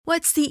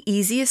What's the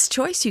easiest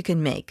choice you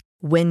can make?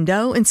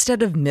 Window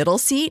instead of middle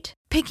seat?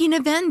 Picking a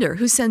vendor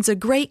who sends a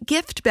great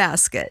gift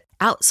basket?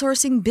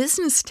 Outsourcing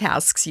business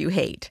tasks you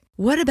hate?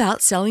 What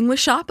about selling with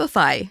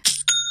Shopify?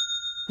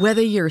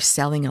 Whether you're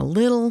selling a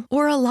little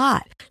or a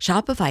lot,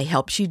 Shopify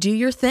helps you do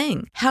your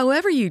thing,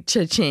 however you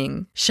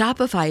cha-ching.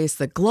 Shopify is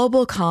the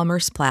global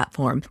commerce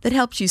platform that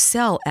helps you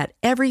sell at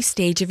every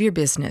stage of your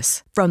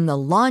business. From the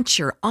launch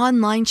your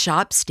online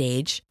shop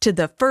stage to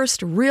the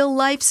first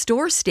real-life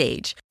store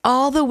stage,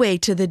 all the way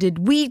to the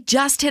did we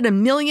just hit a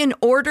million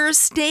orders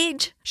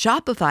stage.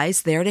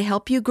 Shopify's there to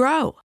help you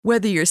grow.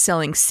 Whether you're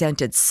selling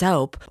scented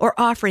soap or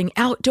offering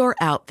outdoor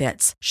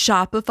outfits,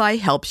 Shopify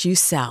helps you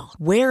sell.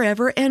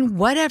 Wherever and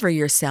whatever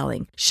you're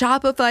selling,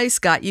 Shopify's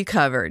got you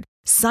covered.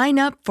 Sign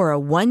up for a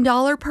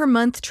 $1 per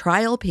month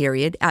trial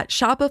period at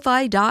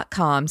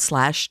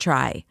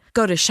shopify.com/try.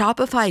 Go to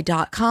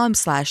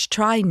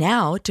shopify.com/try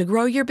now to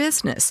grow your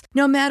business,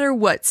 no matter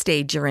what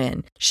stage you're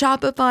in.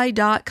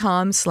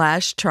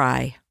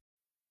 Shopify.com/try.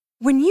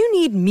 When you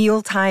need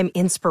mealtime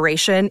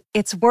inspiration,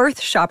 it's worth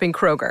shopping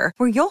Kroger,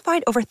 where you'll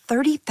find over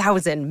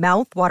 30,000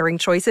 mouth-watering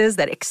choices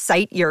that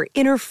excite your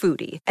inner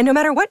foodie. And no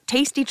matter what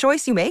tasty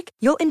choice you make,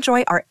 you'll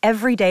enjoy our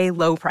everyday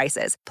low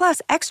prices, plus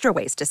extra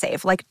ways to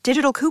save, like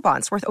digital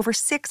coupons worth over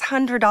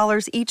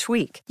 $600 each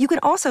week. You can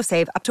also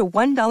save up to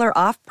 $1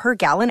 off per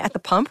gallon at the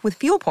pump with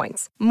fuel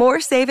points.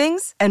 More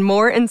savings and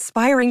more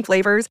inspiring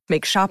flavors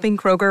make shopping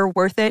Kroger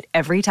worth it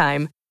every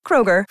time.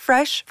 Kroger,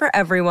 fresh for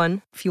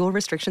everyone. Fuel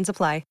restrictions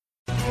apply.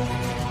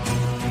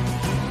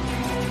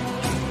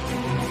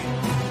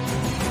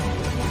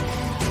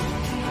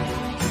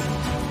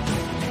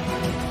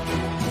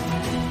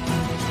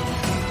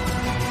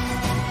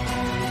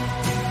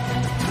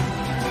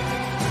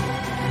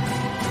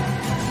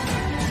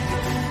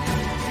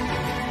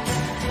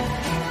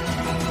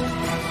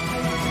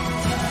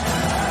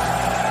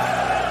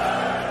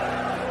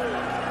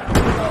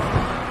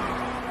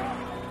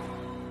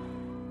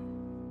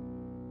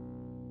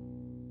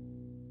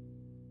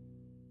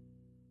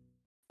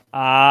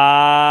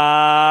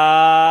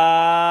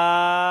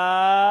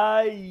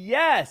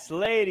 Yes,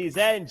 ladies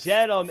and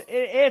gentlemen,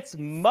 it's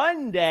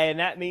Monday, and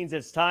that means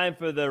it's time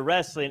for the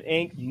Wrestling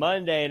Inc.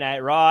 Monday Night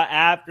Raw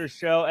after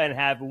show. And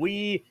have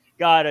we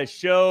got a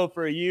show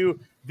for you?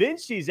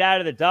 Vinci's out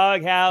of the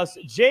doghouse.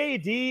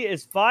 JD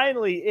is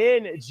finally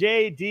in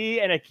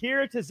JD, and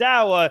Akira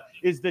Tozawa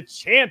is the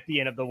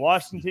champion of the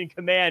Washington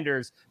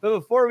Commanders. But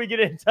before we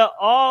get into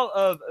all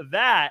of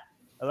that,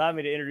 allow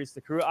me to introduce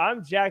the crew.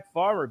 I'm Jack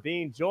Farmer,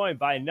 being joined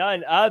by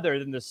none other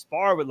than the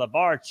Spar with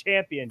LeBar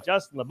champion,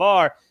 Justin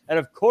LeBar, and,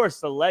 of course,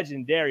 the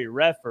legendary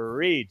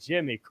referee,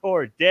 Jimmy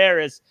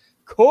Corderas.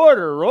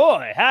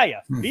 Corduroy, how you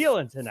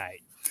feeling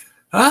tonight?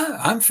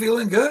 I'm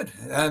feeling good.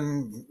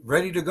 I'm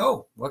ready to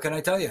go. What can I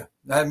tell you?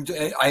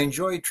 I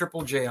enjoy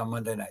Triple J on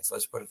Monday nights.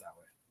 Let's put it that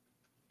way.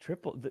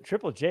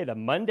 Triple J, the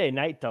Monday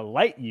night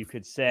delight, you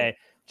could say.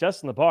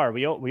 Justin LeBar,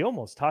 we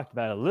almost talked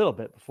about it a little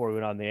bit before we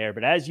went on the air,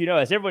 but as you know,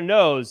 as everyone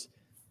knows,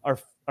 our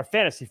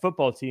fantasy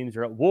football teams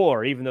are at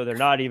war, even though they're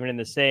not even in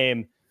the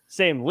same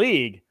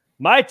league.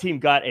 My team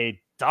got a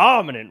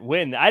dominant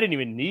win. I didn't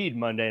even need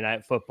Monday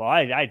Night Football.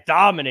 I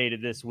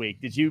dominated this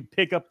week. Did you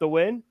pick up the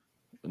win?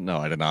 No,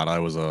 I did not. I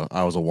was a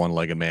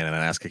one-legged man in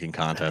an ass-kicking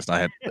contest. I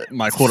had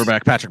my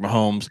quarterback Patrick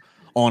Mahomes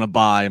on a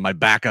bye, my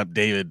backup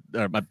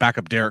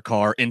Derek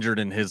Carr injured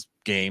in his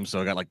game, so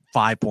I got like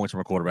 5 points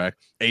from a quarterback.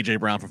 AJ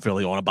Brown from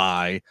Philly on a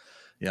bye.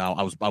 Yeah,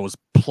 I was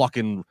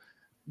plucking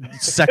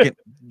second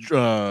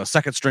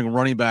string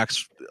running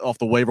backs off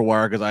the waiver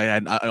wire because I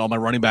had all my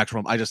running backs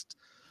from. I just,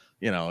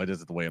 it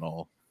is the way it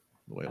all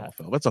fell.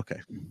 But it's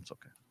okay. It's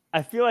okay.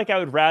 I feel like I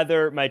would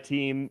rather my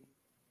team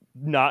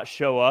not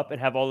show up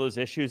and have all those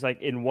issues like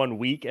in 1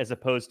 week as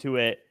opposed to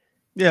it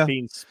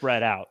being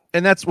spread out.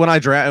 And that's when I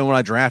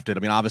drafted. I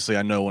mean, obviously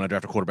I know when I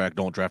draft a quarterback,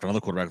 don't draft another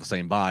quarterback the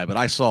same bye, but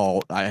I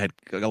had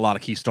a lot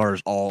of key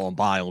starters all on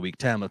bye on week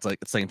 10. It's like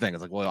the same thing.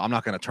 It's like, well, I'm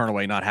not going to turn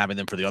away not having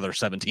them for the other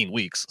 17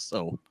 weeks.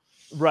 So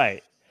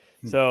right.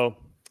 So,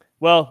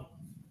 well,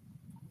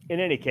 in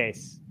any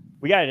case,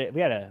 we had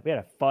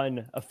a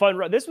fun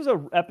run. This was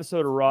an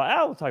episode of Raw.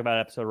 We'll talk about an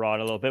episode of Raw in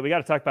a little bit. We got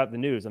to talk about the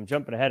news. I'm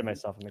jumping ahead of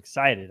myself. I'm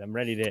excited. I'm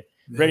ready to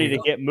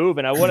get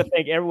moving. I want to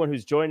thank everyone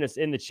who's joined us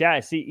in the chat.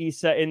 I see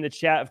Issa in the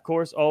chat, of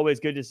course. Always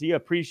good to see you.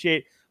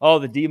 Appreciate all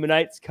the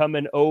Demonites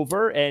coming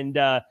over, and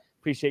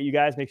appreciate you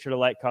guys. Make sure to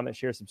like, comment,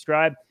 share,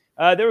 subscribe.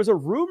 There was a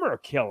rumor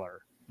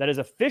killer that has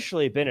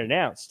officially been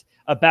announced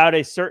about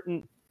a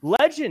certain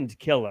legend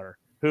killer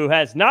who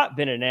has not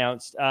been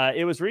announced.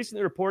 It was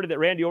recently reported that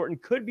Randy Orton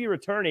could be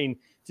returning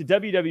to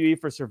WWE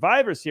for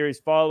Survivor Series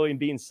following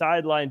being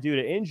sidelined due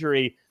to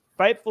injury.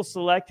 Fightful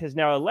Select has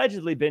now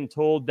allegedly been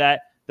told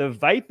that the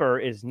Viper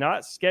is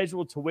not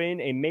scheduled to win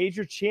a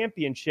major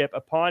championship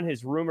upon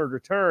his rumored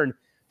return.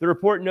 The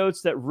report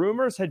notes that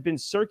rumors had been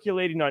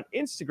circulating on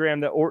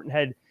Instagram that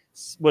Orton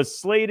was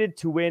slated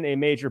to win a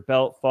major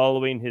belt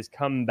following his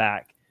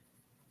comeback.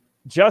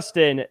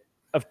 Justin,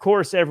 of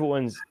course,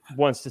 everyone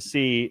wants to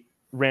see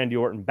Randy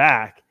Orton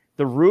back.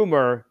 The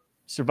rumor,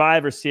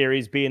 Survivor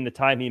Series being the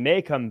time he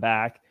may come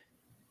back.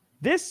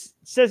 This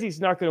says he's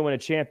not going to win a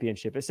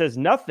championship. It says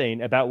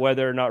nothing about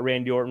whether or not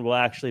Randy Orton will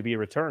actually be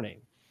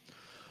returning.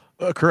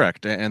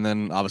 Correct. And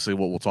then obviously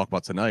what we'll talk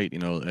about tonight,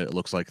 it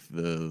looks like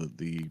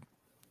the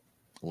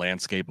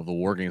landscape of the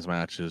War Games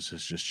match has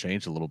just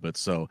changed a little bit.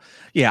 So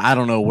yeah, I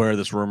don't know where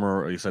this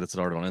rumor, you said it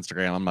started on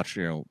Instagram. I'm not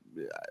sure,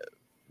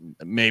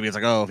 maybe it's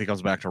like, oh, if he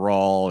comes back to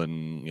Raw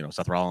and,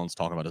 Seth Rollins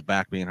talking about his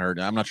back being hurt.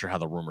 I'm not sure how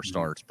the rumor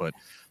starts, but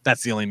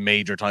that's the only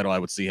major title I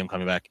would see him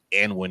coming back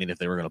and winning if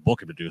they were going to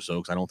book him to do so.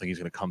 Because I don't think he's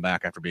going to come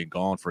back after being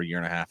gone for a year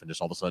and a half and just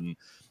all of a sudden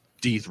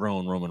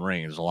dethrone Roman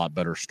Reigns. There's a lot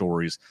better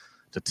stories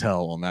to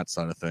tell on that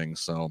side of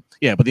things. So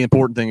yeah, but the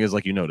important thing is,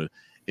 like you noted,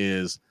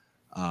 is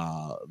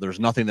there's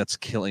nothing that's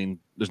killing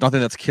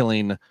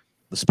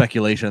the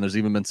speculation. There's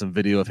even been some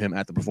video of him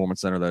at the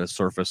Performance Center that has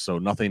surfaced, so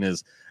nothing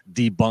is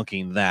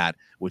debunking that,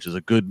 which is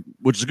good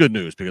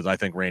news, because I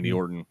think Randy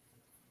Orton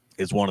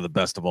is one of the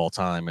best of all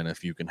time, and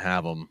if you can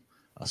have him,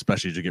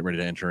 especially as you get ready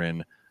to enter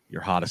in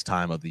your hottest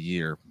time of the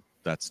year,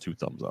 that's 2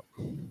 thumbs up.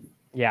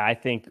 Yeah, I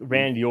think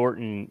Randy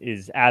Orton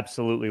is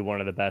absolutely one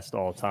of the best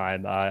all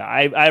time.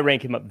 I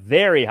rank him up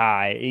very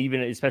high,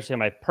 even especially on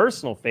my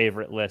personal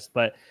favorite list.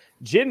 But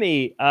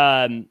Jimmy,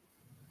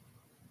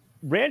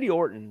 Randy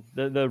Orton,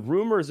 the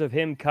rumors of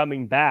him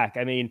coming back.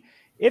 I mean,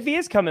 if he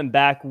is coming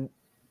back,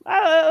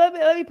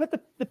 let me put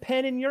the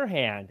pen in your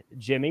hand,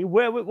 Jimmy.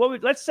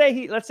 Let's say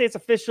it's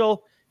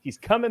official. He's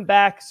coming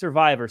back.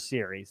 Survivor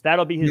Series.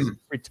 That'll be his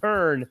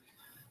return.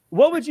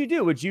 What would you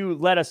do? Would you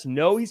let us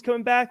know he's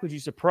coming back? Would you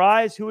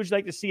surprise? Who would you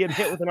like to see him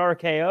hit with an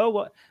RKO?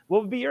 What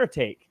would be your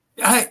take?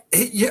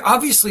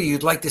 Obviously,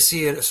 you'd like to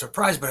see it a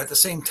surprise, but at the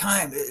same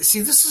time,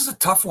 see, this is a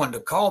tough one to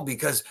call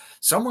because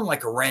someone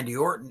like a Randy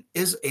Orton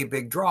is a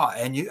big draw.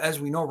 And as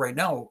we know right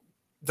now,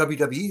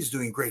 WWE is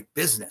doing great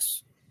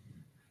business.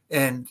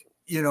 And,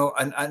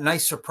 a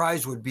nice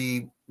surprise would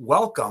be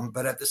welcome.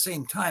 But at the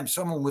same time,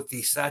 someone with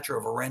the stature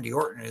of a Randy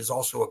Orton is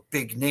also a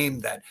big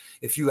name that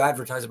if you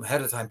advertise him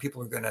ahead of time,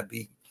 people are going to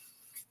be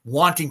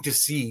wanting to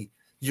see.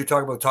 You're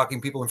talking about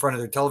talking people in front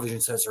of their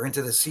television sets or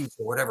into the seats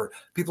or whatever.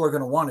 People are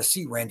going to want to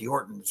see Randy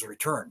Orton's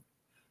return.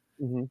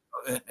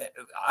 Mm-hmm.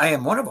 I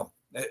am one of them.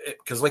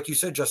 Because like you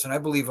said, Justin, I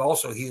believe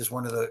also he is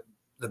one of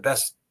the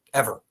best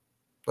ever.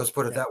 Let's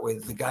put it that way.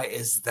 The guy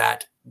is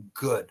that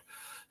good.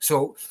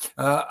 So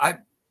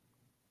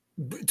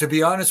to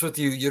be honest with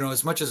you,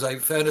 as much as I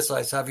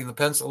fantasize having the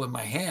pencil in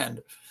my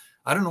hand,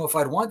 I don't know if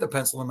I'd want the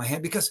pencil in my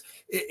hand because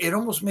it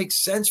almost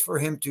makes sense for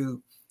him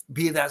to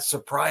be that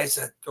surprise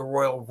at the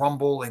Royal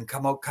Rumble and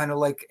come out kind of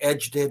like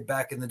Edge did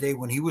back in the day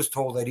when he was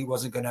told that he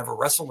wasn't going to ever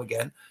wrestle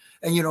again.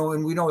 And,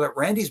 and we know that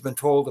Randy's been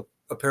told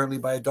apparently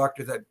by a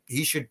doctor that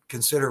he should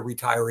consider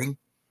retiring.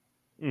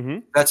 Mm-hmm.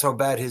 That's how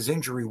bad his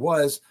injury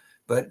was.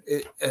 But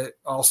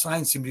all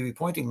signs seem to be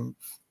pointing,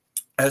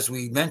 as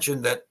we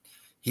mentioned, that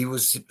he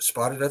was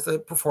spotted at the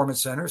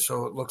Performance Center.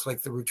 So it looks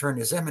like the return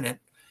is imminent.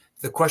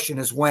 The question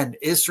is, when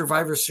is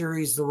Survivor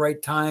Series the right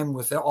time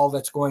with all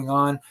that's going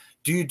on?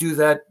 Do you do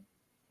that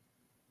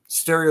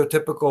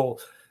stereotypical,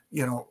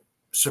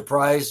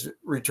 surprise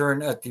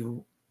return at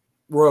the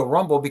Royal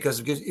Rumble? Because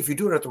if you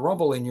do it at the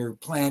Rumble and your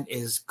plan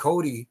is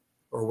Cody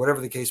or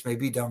whatever the case may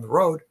be down the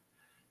road,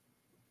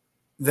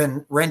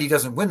 then Randy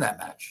doesn't win that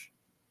match.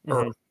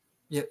 Mm-hmm. Or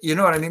you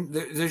know what I mean?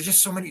 There's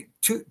just so many,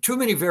 too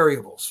many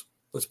variables.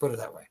 Let's put it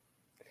that way.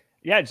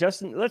 Yeah,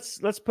 Justin,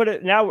 let's put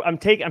it now. I'm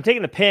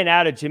taking the pin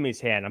out of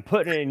Jimmy's hand. I'm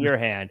putting it in your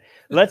hand.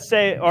 Let's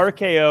say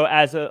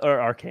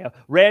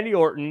Randy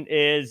Orton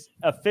is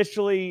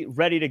officially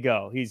ready to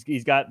go.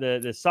 He's got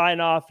the sign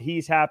off.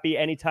 He's happy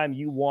anytime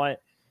you want.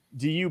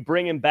 Do you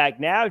bring him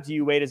back now? Do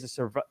you wait as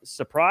a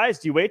surprise?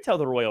 Do you wait till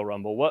the Royal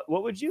Rumble? What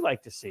would you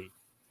like to see?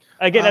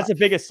 Again, that's a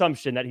big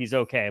assumption that he's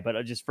okay,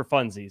 but just for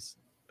funsies.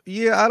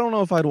 Yeah, I don't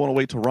know if I'd want to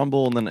wait to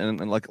Rumble, and then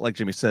and like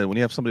Jimmy said, when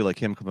you have somebody like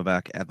him coming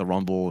back at the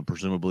Rumble and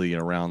presumably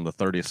around the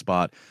 30th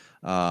spot,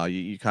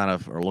 you kind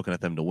of are looking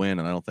at them to win,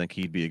 and I don't think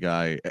he'd be a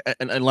guy,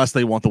 unless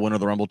they want the winner of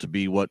the Rumble to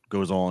be what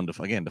goes on to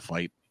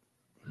fight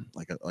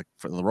like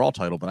for the Raw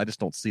title. But I just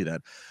don't see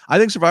that. I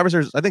think Survivor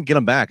Series. I think get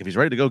him back if he's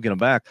ready to go. Get him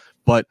back,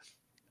 but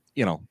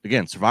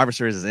again, Survivor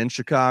Series is in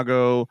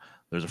Chicago.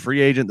 There's a free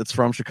agent that's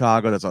from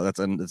Chicago. That's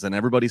in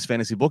everybody's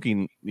fantasy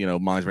booking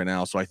minds right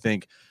now. So I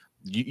think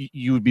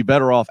you would be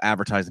better off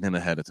advertising him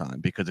ahead of time,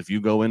 because if you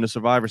go into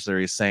Survivor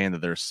Series saying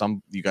that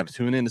you got to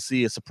tune in to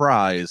see a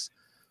surprise,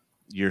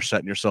 you're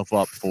setting yourself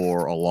up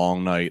for a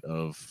long night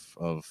of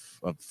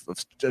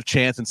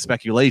chance and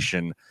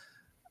speculation.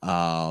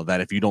 That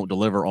if you don't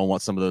deliver on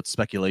what some of the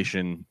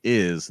speculation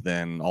is,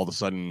 then all of a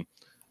sudden,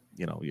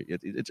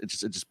 it's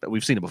just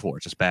we've seen it before.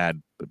 It's just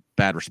bad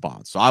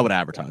response. So I would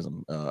advertise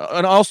him,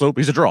 and also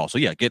he's a draw. So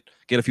yeah, get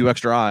a few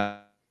extra eyes.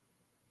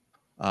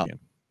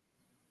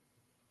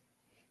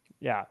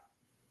 Yeah.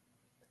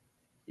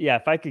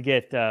 If I could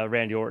get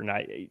Randy Orton,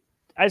 I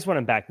just want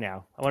him back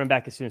now. I want him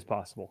back as soon as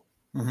possible.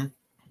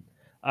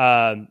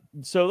 Mm-hmm.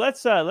 So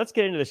let's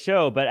get into the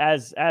show. But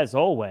as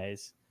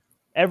always,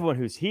 everyone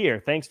who's here,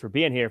 thanks for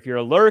being here. If you're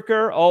a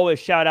lurker, always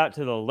shout out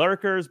to the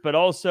lurkers, but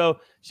also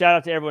shout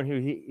out to everyone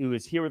who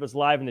is here with us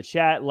live in the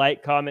chat.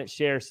 Like, comment,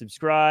 share,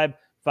 subscribe.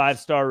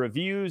 5-star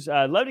reviews.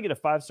 I'd love to get a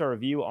 5-star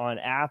review on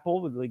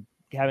Apple. We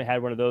haven't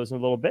had one of those in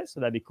a little bit, so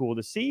that'd be cool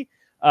to see.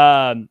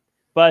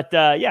 But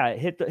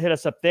hit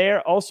us up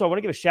there. Also, I want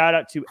to give a shout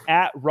out to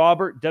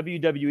 @Robert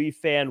WWE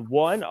Fan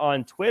 1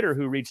 on Twitter,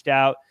 who reached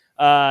out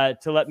to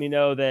let me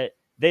know that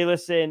they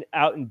listen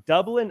out in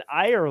Dublin,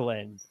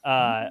 Ireland,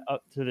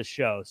 up to the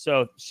show.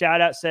 So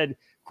shout out, said,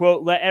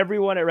 quote, "Let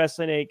everyone at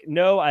Wrestling Inc.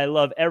 know I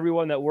love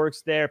everyone that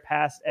works there,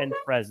 past and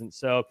present."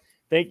 So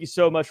thank you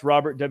so much,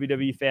 Robert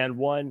WWE Fan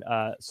 1.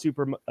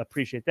 Super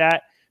appreciate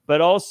that. But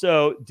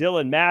also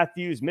Dylan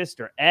Matthews,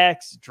 Mr.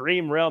 X,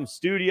 Dream Realm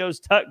Studios,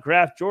 Tuck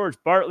Graff, George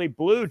Bartley,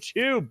 Blue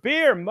Chew,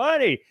 Beer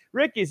Money,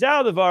 Ricky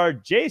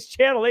Zaldivar, Jace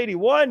Channel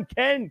 81,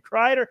 Ken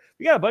Kreider.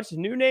 We got a bunch of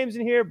new names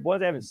in here,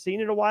 ones I haven't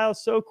seen in a while.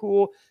 So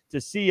cool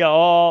to see you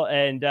all,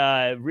 and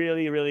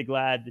really, really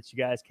glad that you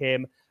guys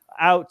came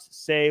out.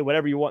 Say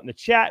whatever you want in the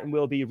chat, and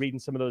we'll be reading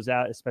some of those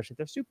out, especially if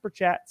they're super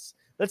chats.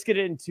 Let's get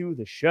into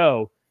the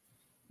show.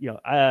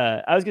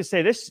 I was gonna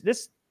say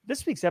this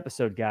week's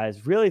episode,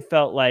 guys, really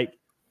felt like,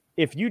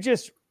 if you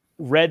just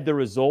read the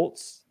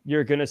results,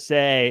 you're going to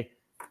say,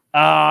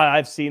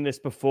 I've seen this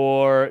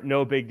before.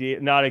 No big deal.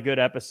 Not a good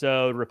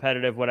episode,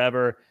 repetitive,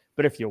 whatever.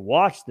 But if you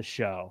watch the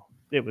show,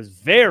 it was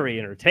very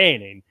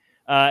entertaining.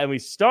 And we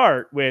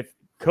start with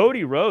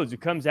Cody Rhodes, who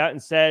comes out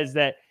and says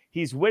that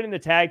he's winning the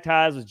tag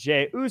titles with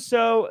Jey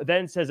Uso,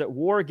 then says at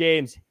War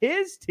Games,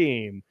 his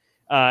team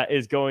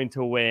is going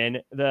to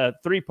win. The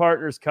 3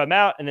 partners come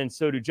out, and then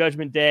so do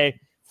Judgment Day.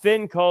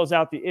 Finn calls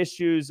out the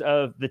issues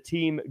of the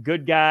team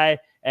good guy,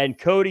 and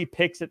Cody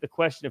picks at the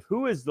question of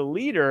who is the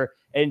leader,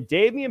 and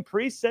Damian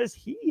Priest says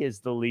he is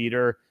the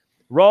leader.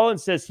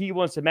 Rollins says he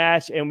wants a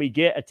match, and we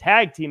get a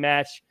tag team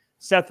match.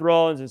 Seth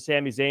Rollins and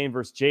Sami Zayn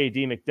versus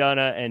J.D.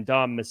 McDonough and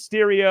Dom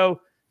Mysterio.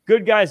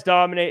 Good guys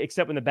dominate,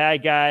 except when the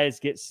bad guys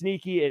get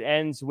sneaky. It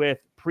ends with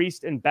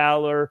Priest and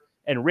Balor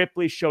and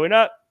Ripley showing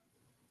up,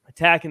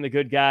 attacking the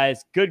good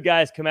guys. Good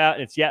guys come out,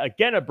 and it's yet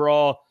again a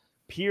brawl.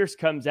 Pierce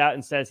comes out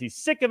and says he's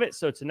sick of it.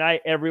 So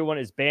tonight, everyone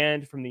is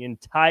banned from the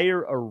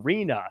entire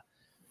arena.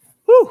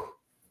 Whew.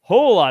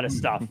 Whole lot of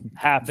stuff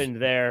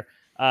happened there.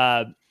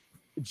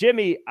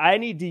 Jimmy, I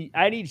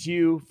need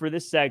you for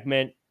this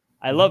segment.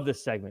 I love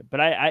this segment, but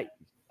I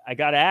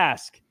got to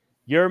ask,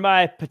 you're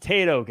my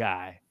potato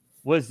guy.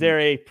 Was there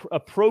a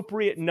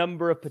appropriate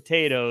number of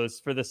potatoes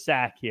for the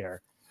sack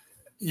here?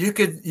 You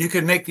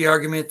could make the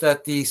argument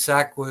that the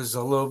sack was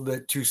a little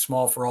bit too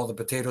small for all the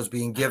potatoes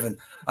being given.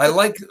 I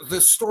like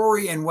the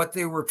story and what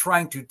they were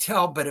trying to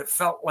tell, but it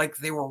felt like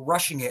they were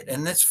rushing it.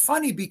 And it's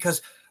funny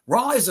because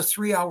Raw is a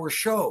 3-hour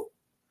show.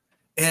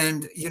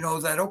 And,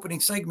 that opening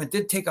segment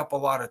did take up a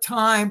lot of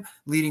time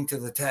leading to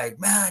the tag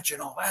match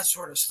and all that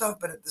sort of stuff.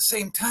 But at the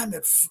same time,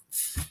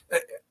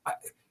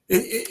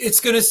 it's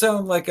going to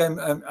sound like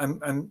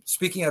I'm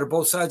speaking out of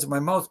both sides of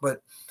my mouth,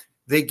 but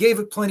they gave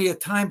it plenty of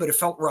time, but it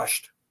felt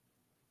rushed.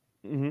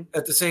 Mm-hmm.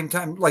 At the same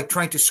time, like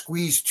trying to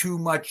squeeze too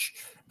much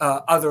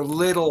other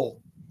little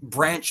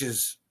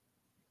branches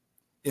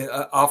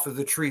off of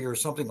the tree or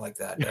something like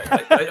that.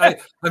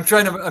 I'm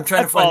trying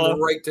to find the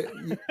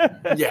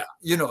right. Yeah,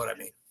 you know what I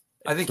mean.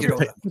 I think you know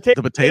what I mean.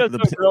 The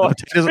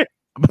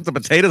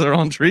potatoes are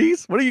on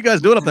trees. What are you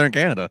guys doing up there in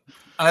Canada?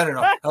 I don't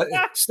know.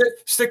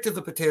 Stick to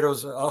the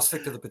potatoes. I'll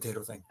stick to the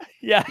potato thing.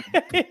 Yeah.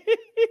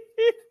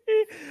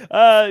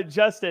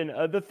 Justin,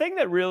 the thing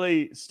that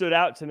really stood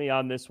out to me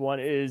on this one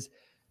is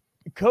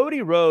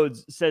Cody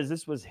Rhodes says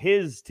this was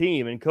his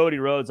team, and Cody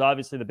Rhodes,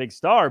 obviously the big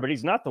star, but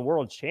he's not the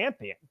world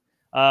champion.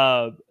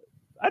 I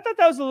thought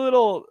that was a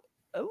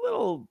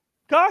little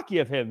cocky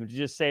of him to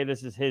just say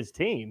this is his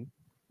team.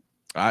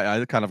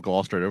 I kind of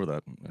glossed right over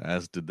that,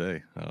 as did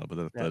they.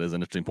 But that is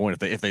an interesting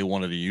point. If they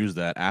wanted to use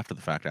that after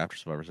the fact, after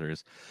Survivor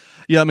Series,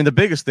 yeah. I mean, the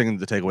biggest thing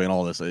to take away in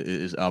all this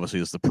is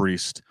obviously the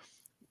Priest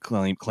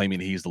claiming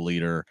he's the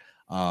leader.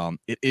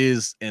 It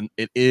is at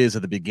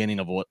the beginning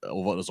of what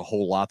was a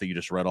whole lot that you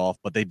just read off,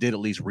 but they did at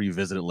least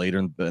revisit it later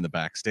in the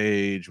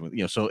backstage.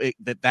 So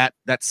that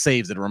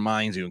saves it. It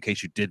reminds you in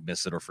case you did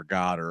miss it or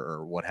forgot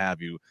or what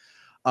have you.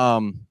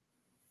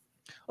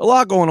 A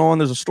lot going on.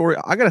 There's a story.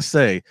 I gotta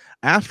say,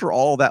 after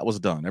all that was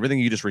done, everything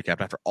you just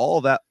recapped, after all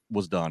of that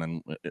was done,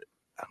 and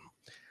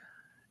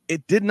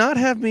it did not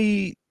have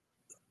me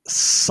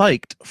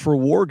psyched for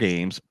War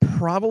Games,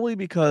 probably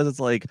because it's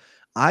like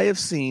I have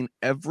seen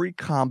every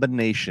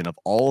combination of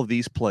all of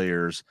these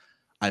players.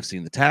 I've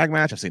seen the tag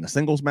match, I've seen the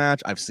singles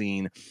match, I've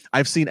seen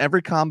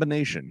every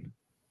combination.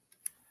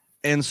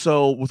 And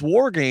so with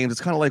War Games,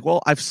 it's kind of like,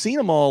 well, I've seen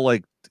them all.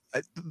 Like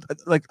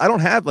I don't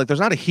have there's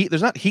not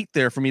heat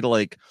there for me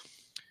to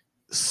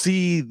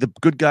see the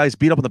good guys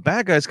beat up on the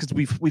bad guys, because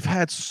we've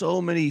had so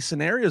many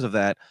scenarios of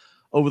that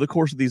over the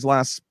course of these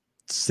last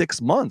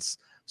 6 months.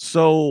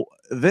 So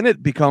then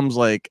it becomes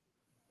like,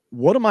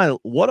 what am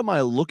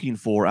I looking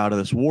for out of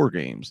this War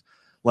Games?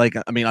 Like,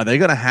 I mean, are they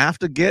going to have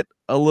to get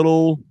a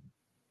little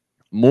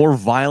more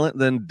violent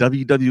than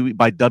WWE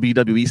by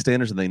WWE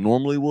standards than they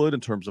normally would in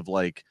terms of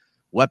like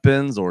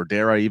weapons, or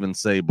dare I even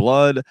say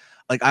blood.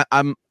 Like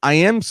I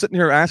am sitting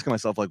here asking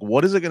myself, like,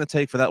 what is it going to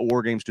take for that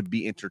War Games to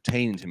be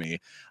entertaining to me?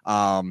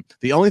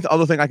 The only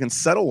other thing I can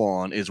settle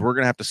on is we're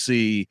going to have to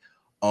see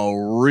a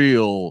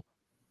real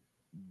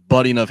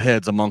butting of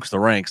heads amongst the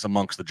ranks,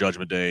 amongst the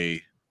Judgment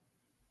Day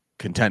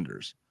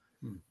contenders.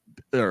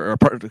 Or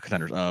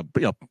contenders,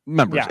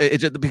 members. Yeah. It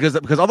just, because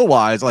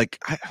otherwise,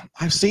 like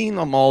I've seen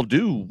them all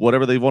do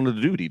whatever they wanted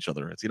to do to each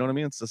other. It's, you know what I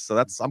mean? It's just,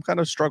 so I'm kind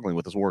of struggling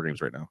with this War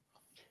Games right now.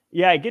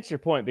 Yeah, I get your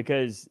point,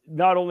 because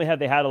not only have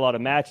they had a lot of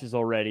matches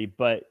already,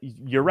 but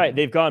you're right,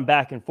 they've gone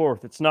back and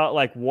forth. It's not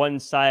like one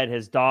side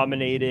has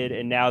dominated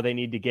and now they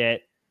need to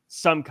get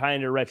some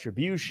kind of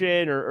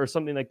retribution or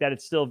something like that.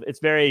 It's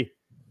very,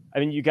 I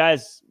mean, you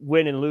guys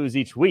win and lose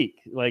each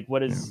week. Like,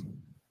 what is?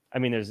 I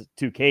mean, there's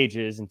 2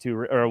 cages and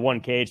 1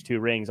 cage, 2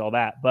 rings, all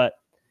that. But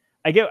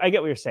I get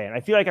what you're saying.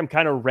 I feel like I'm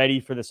kind of ready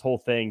for this whole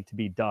thing to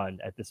be done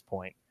at this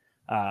point.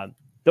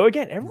 Though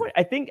again, everyone,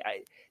 I think,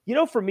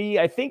 for me,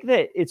 I think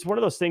that it's one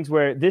of those things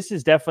where this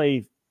is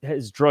definitely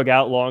has drug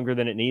out longer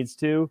than it needs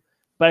to.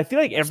 But I feel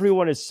like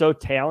everyone is so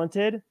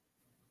talented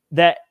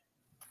that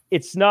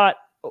it's not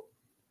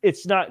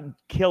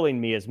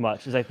killing me as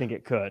much as I think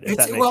it could.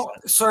 Sense.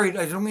 Sorry,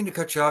 I don't mean to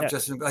cut you off,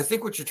 Justin, but I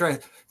think what you're trying,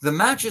 the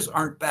matches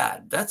aren't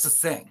bad. That's the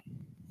thing.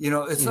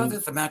 It's not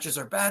that the matches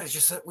are bad. It's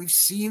just that we've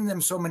seen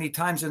them so many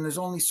times, and there's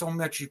only so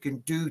much you can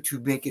do to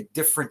make it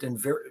different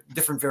and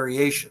different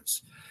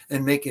variations,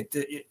 and make it,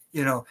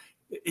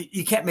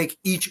 you can't make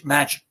each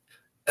match,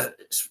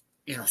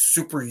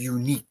 super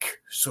unique,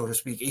 so to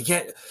speak. You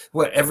can't,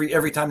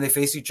 every time they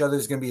face each other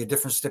is going to be a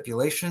different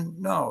stipulation.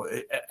 No,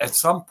 at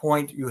some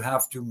point you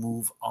have to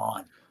move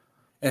on.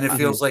 And it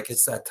feels like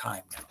it's that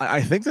time now.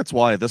 I think that's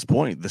why at this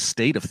point, the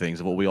state of things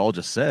of what we all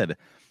just said,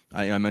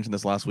 I mentioned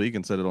this last week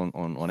and said it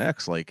on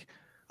X. Like,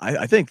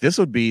 I think this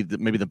would be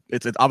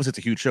it's obviously it's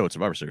a huge show. It's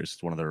Survivor Series.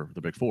 It's one of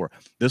the big 4.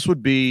 This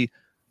would be,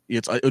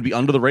 it would be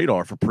under the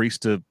radar for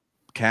Priest to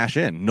cash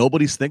in.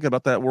 Nobody's thinking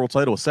about that world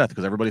title with Seth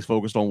because everybody's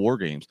focused on War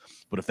Games.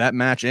 But if that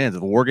match ends,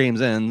 if the War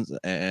Games ends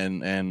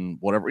and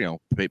whatever,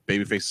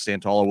 babyface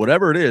stand tall or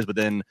whatever it is, but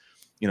then,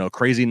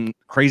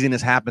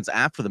 craziness happens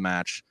after the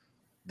match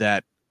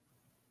that,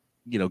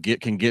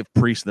 can give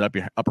Priest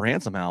the upper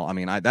hand somehow. I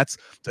mean,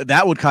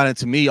 that would kind of,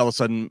 to me, all of a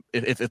sudden,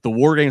 if the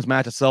War Games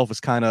match itself is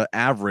kind of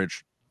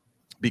average,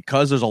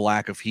 because there's a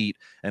lack of heat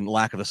and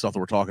lack of the stuff that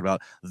we're talking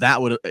about,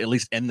 that would at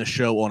least end the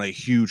show on a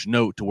huge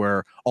note to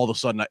where all of a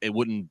sudden it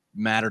wouldn't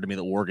matter to me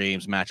that War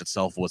Games match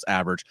itself was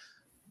average.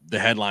 The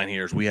headline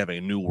here is we have a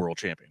new world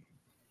champion.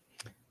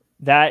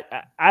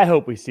 That I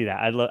hope we see that.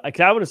 I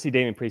want to see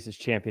Damian Priest as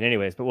champion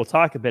anyways, but we'll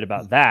talk a bit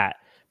about that,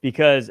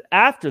 because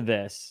after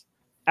this,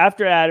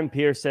 after Adam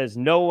Pearce says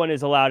no one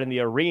is allowed in the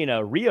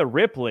arena, Rhea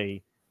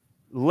Ripley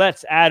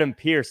lets Adam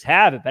Pearce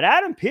have it. But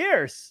Adam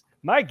Pearce,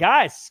 my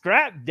guy,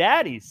 Scrap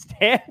Daddy,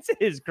 stands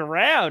his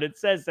ground and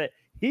says that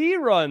he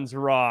runs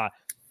Raw.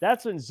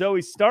 That's when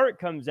Zoe Stark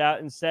comes out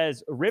and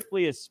says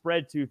Ripley is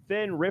spread too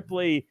thin.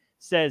 Ripley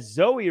says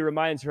Zoe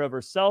reminds her of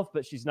herself,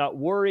 but she's not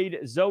worried.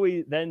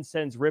 Zoe then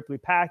sends Ripley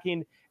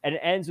packing, and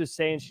it ends with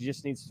saying she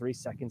just needs 3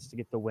 seconds to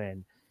get the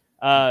win.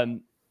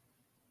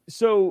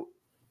 So,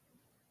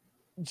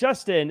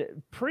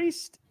 Justin,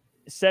 Priest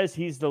says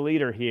he's the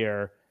leader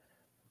here,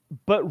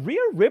 but Rhea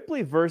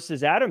Ripley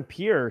versus Adam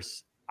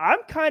Pearce, I'm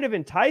kind of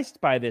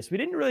enticed by this. We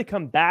didn't really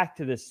come back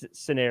to this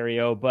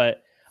scenario,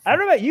 but I don't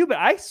know about you, but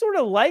I sort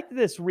of liked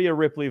this Rhea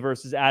Ripley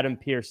versus Adam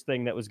Pearce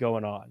thing that was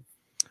going on.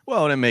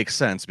 Well, and it makes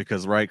sense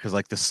because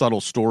like the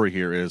subtle story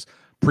here is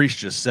Priest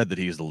just said that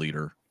he's the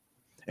leader.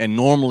 And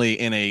normally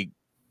in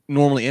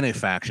a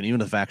faction,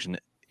 even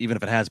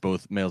if it has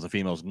both males and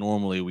females,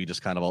 normally we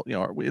just kind of,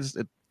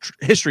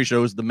 history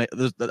shows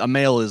a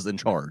male is in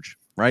charge,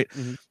 right?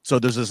 Mm-hmm. So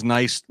there's this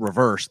nice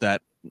reverse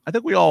that I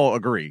think we all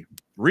agree.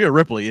 Rhea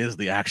Ripley is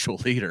the actual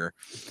leader.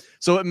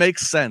 So it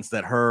makes sense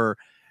that her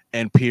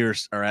and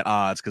Pearce are at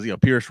odds because,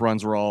 Pearce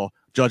runs Raw,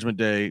 Judgment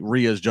Day,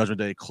 Rhea's Judgment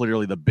Day,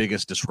 clearly the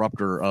biggest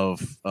disruptor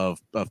of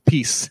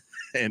peace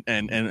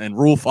and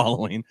rule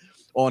following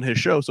on his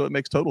show. So it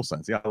makes total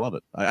sense. Yeah, I love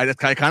it. It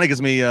kind of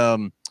gives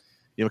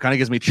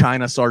me,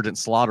 China Sergeant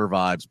Slaughter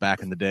vibes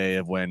back in the day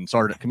of when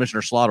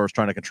Commissioner Slaughter was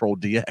trying to control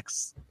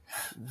DX.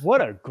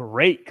 What a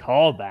great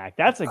callback.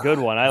 That's a good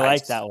one. I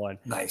like that one.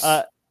 Nice.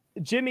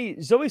 Jimmy,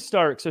 Zoe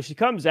Stark. So she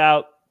comes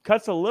out,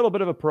 cuts a little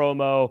bit of a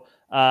promo,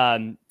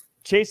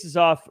 chases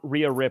off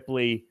Rhea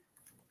Ripley.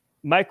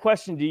 My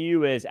question to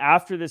you is,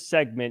 after this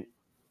segment,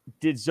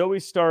 did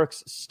Zoe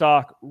Stark's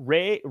stock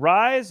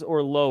rise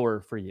or lower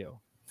for you?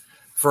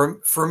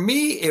 For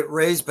me, it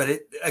raised,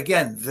 but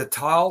again, the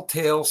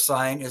telltale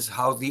sign is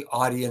how the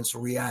audience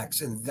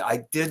reacts. And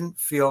I didn't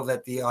feel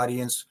that the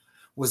audience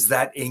was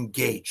that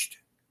engaged,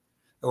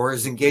 or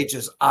as engaged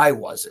as I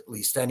was, at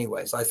least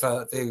anyways. I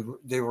thought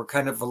they were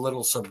kind of a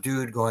little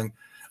subdued, going,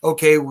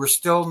 okay, we're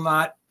still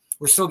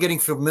getting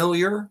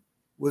familiar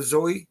with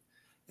Zoe,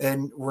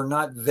 and we're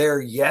not there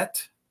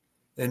yet.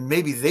 And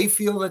maybe they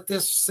feel that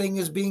this thing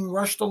is being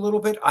rushed a little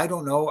bit. I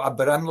don't know,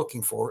 but I'm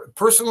looking forward.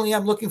 Personally,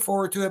 I'm looking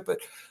forward to it, but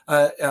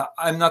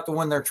I'm not the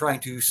one they're trying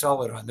to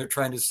sell it on. They're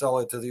trying to sell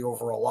it to the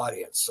overall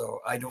audience. So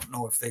I don't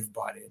know if they've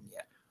bought in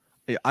yet.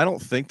 Yeah, I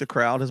don't think the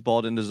crowd has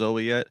bought into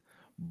Zoe yet,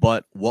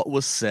 but what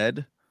was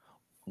said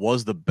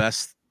was the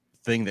best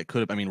thing that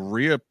could have. I mean,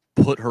 Rhea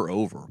put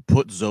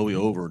Zoe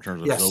over in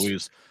terms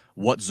of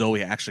what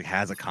Zoe actually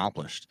has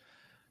accomplished.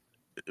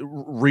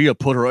 Rhea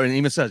put her, and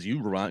even says,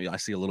 I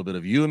see a little bit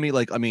of you in me.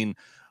 Like, I mean,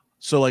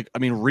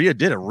 Rhea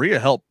did it. Rhea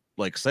helped,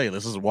 like, say,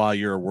 this is why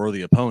you're a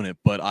worthy opponent.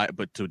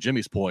 But to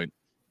Jimmy's point,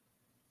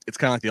 it's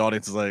kind of like the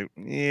audience is like,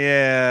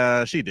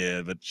 yeah, she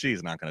did, but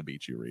she's not going to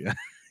beat you, Rhea.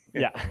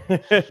 Yeah.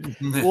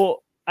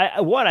 Well,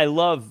 I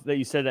love that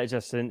you said that,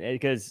 Justin,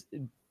 because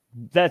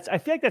I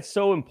feel like that's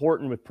so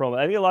important with promo.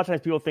 I think a lot of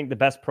times people think the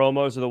best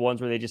promos are the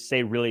ones where they just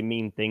say really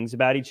mean things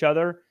about each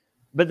other,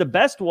 but the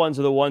best ones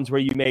are the ones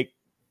where you make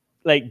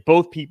like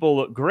both people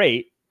look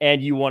great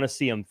and you want to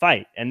see them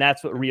fight. And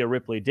that's what Rhea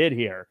Ripley did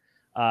here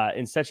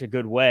in such a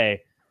good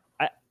way.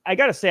 I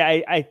gotta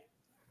say,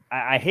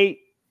 I hate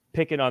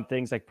picking on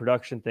things like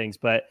production things,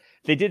 but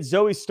they did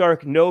Zoe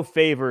Stark no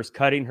favors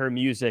cutting her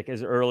music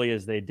as early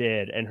as they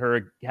did and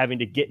her having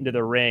to get into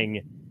the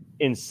ring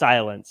in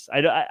silence.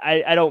 I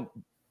know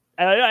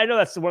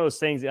that's one of those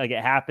things that, like,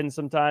 it happens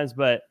sometimes,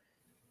 but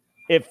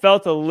it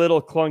felt a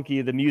little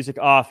clunky, the music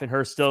off and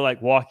her still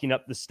like walking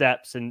up the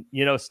steps and,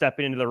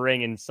 stepping into the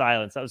ring in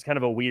silence. That was kind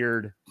of a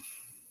weird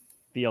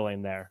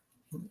feeling there.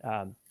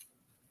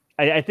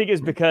 I think it's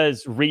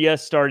because Rhea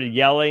started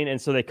yelling and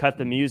so they cut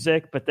the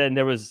music, but then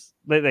there was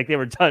like they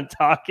were done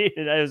talking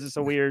and it was just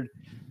a weird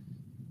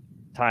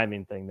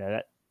timing thing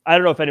there. I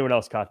don't know if anyone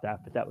else caught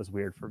that, but that was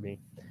weird for me.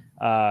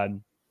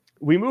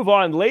 We move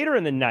on later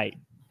in the night.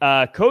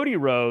 Cody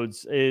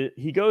Rhodes,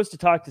 he goes to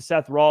talk to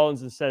Seth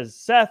Rollins and says,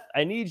 Seth,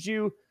 I need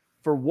you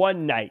for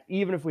one night,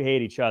 even if we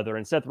hate each other.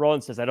 And Seth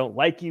Rollins says, I don't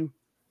like you,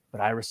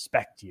 but I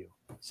respect you.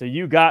 So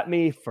you got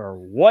me for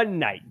one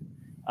night.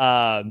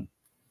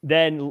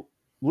 Then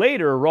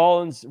later,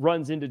 Rollins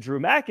runs into Drew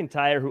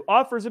McIntyre, who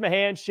offers him a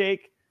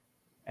handshake,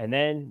 and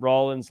then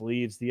Rollins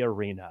leaves the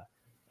arena.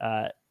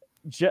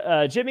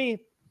 Jimmy,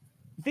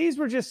 these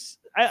were just...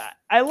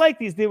 I like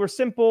these. They were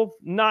simple,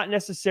 not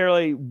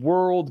necessarily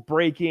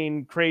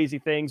world-breaking, crazy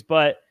things,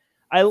 but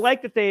I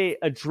like that they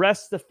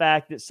addressed the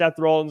fact that Seth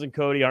Rollins and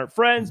Cody aren't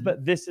friends,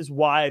 but this is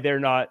why they're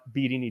not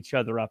beating each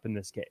other up in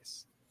this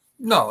case.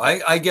 No,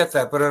 I get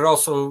that, but it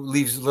also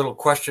leaves little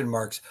question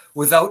marks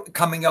without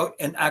coming out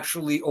and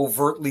actually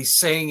overtly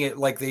saying it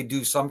like they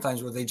do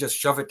sometimes where they just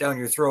shove it down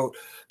your throat.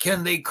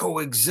 Can they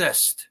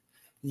coexist?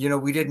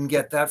 We didn't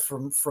get that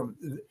from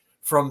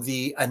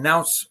the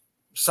announce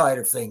side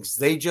of things.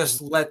 They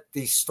just let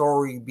the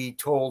story be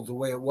told the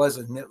way it was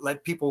and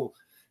let people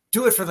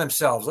do it for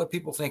themselves. Let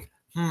people think,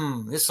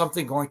 is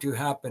something going to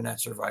happen at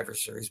Survivor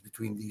Series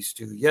between these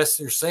two? Yes,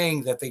 they're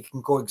saying that they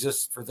can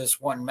coexist for this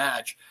one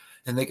match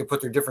and they can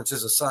put their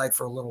differences aside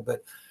for a little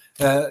bit.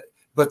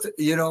 But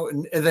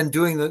and then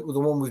doing the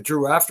one with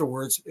Drew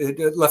afterwards,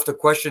 it left a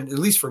question, at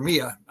least for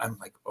me. I'm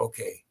like,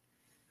 okay,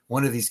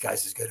 one of these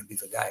guys is going to be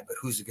the guy, but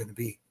who's it going to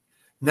be?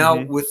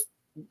 Now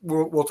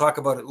we'll talk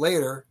about it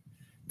later.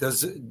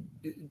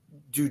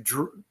 Do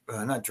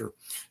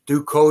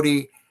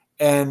Cody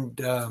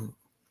and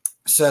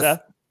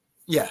Seth,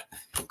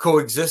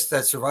 coexist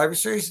at Survivor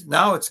Series?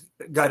 Now it's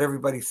got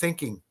everybody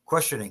thinking,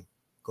 questioning,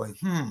 going,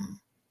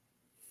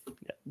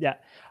 Yeah.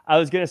 I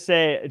was going to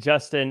say,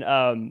 Justin,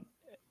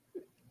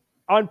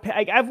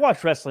 I've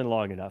watched wrestling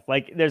long enough.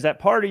 Like, there's that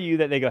part of you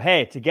that they go,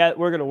 hey, together,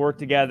 we're going to work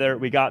together.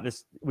 We got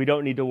this. We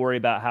don't need to worry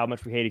about how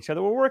much we hate each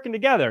other. We're working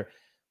together.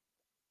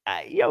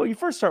 When you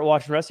first start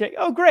watching wrestling,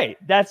 oh, great.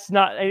 That's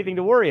not anything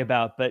to worry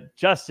about. But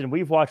Justin,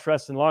 we've watched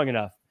wrestling long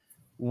enough.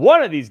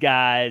 One of these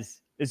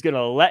guys is going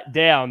to let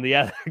down the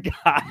other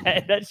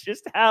guy. That's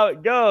just how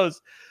it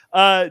goes.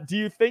 Do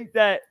you think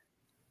that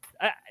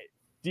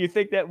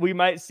we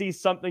might see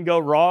something go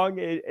wrong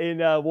in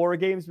War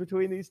Games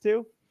between these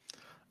two?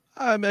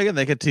 Again,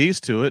 they could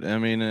tease to it. I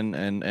mean,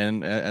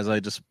 and as I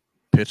just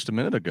pitched a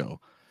minute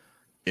ago,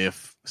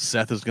 if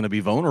Seth is going to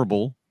be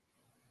vulnerable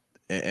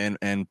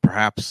and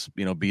perhaps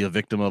be a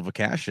victim of a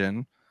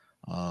cash-in,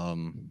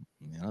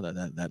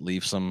 that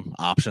leaves some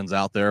options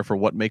out there for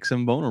what makes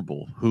him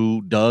vulnerable,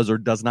 who does or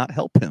does not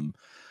help him.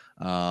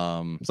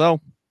 So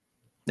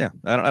yeah,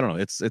 I don't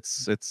know.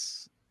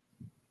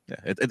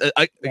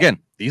 Again,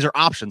 these are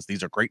options.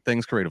 These are great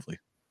things creatively.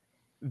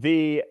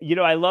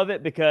 I love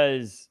it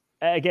because,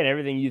 again,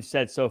 everything you've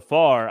said so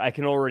far, I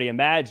can already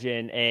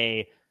imagine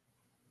they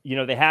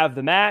have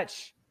the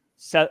match.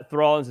 Seth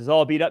Rollins is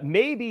all beat up.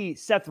 Maybe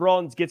Seth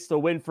Rollins gets the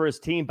win for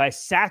his team by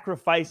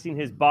sacrificing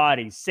his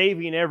body,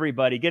 saving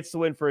everybody, gets the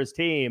win for his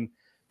team.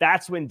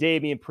 That's when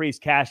Damian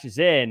Priest cashes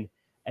in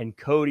and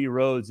Cody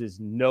Rhodes is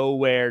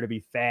nowhere to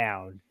be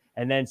found.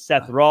 And then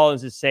Seth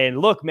Rollins is saying,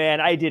 look,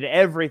 man, I did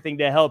everything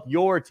to help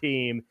your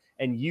team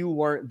and you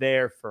weren't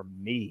there for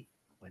me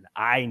when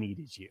I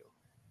needed you.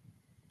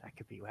 That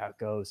could be how it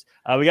goes.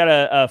 We got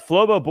a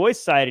Flobo Boy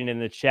sighting in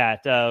the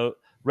chat.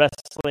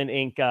 Wrestling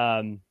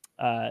Inc.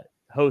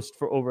 Host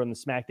for over on the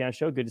SmackDown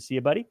show. Good to see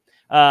you, buddy.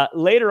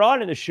 Later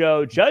on in the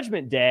show,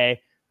 Judgment Day,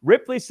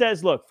 Ripley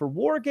says, look, for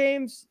War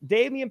Games,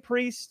 Damian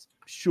Priest,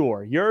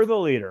 sure, you're the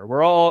leader.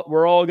 We're all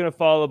going to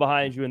follow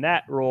behind you in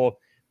that role.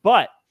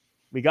 But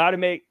we got to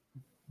make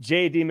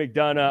JD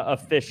McDonough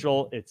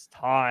official. It's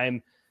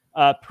time.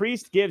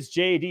 Priest gives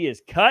JD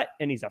his cut,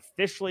 and he's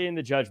officially in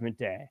the Judgment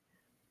Day.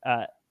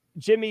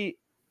 Jimmy,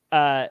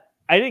 I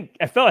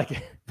felt like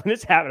when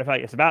this happened, I felt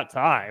like it's about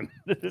time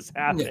that this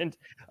happened.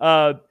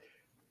 Yeah.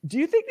 Do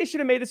you think they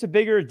should have made this a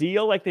bigger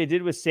deal like they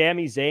did with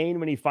Sami Zayn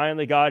when he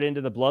finally got into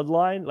the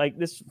bloodline? Like,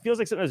 this feels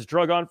like something that's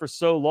drug on for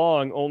so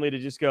long only to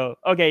just go,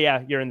 okay,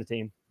 yeah, you're in the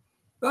team.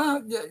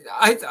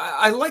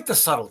 I like the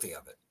subtlety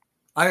of it.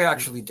 I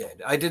actually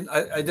did. I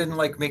didn't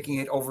like making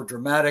it over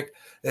dramatic.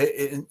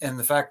 And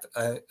the fact,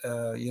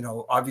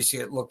 obviously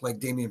it looked like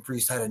Damian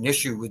Priest had an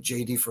issue with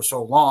JD for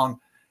so long,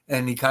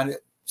 and he kind of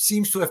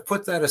seems to have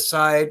put that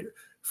aside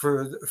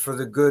for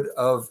the good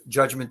of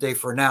Judgment Day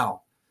for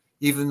now,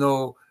 even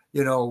though,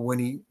 when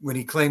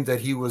he claimed that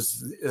he was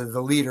the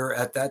leader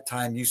at that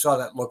time, you saw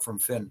that look from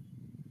Finn.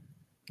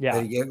 Yeah,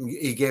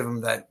 he gave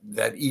him that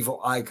evil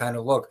eye kind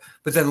of look.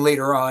 But then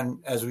later on,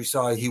 as we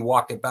saw, he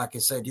walked it back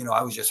and said,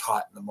 I was just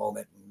hot in the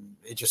moment, and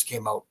it just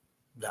came out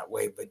that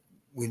way. But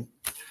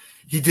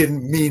he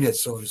didn't mean it,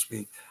 so to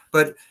speak.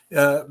 But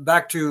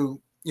back to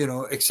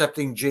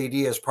accepting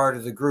JD as part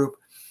of the group,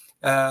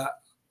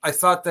 I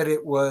thought that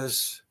it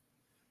was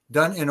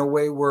done in a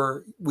way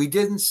where we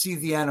didn't see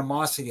the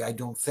animosity. I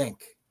don't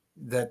think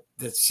that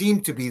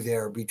seemed to be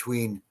there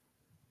between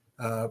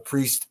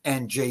Priest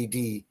and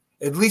JD,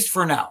 at least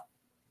for now,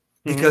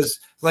 because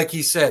like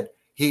he said,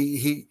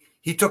 he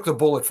took the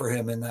bullet for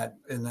him in that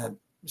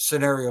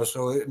scenario.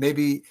 So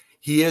maybe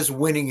he is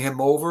winning him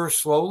over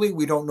slowly.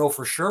 We don't know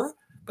for sure,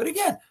 but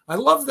again, I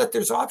love that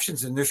there's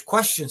options and there's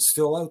questions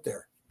still out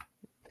there.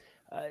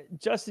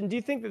 Justin, do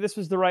you think that this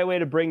was the right way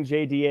to bring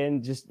JD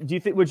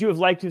in? Would you have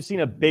liked to have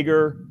seen a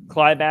bigger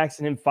climax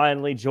and him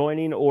finally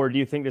joining, or do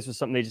you think this was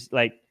something they just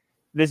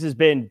this has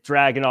been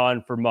dragging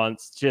on for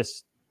months?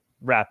 Just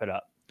wrap it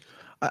up.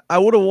 I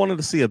would have wanted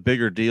to see a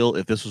bigger deal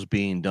if this was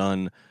being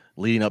done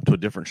leading up to a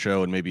different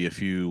show and maybe a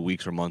few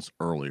weeks or months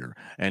earlier.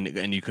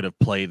 And you could have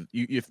played,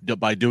 if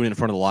by doing it in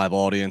front of the live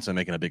audience and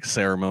making a big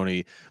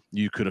ceremony,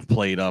 you could have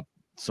played up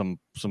some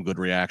good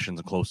reactions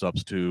and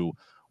close-ups to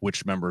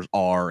which members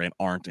are and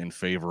aren't in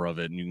favor of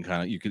it. And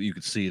you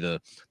could see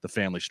the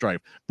family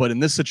strife. But in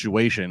this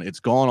situation, it's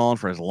gone on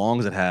for as long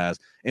as it has.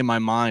 In my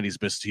mind, he's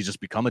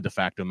just become a de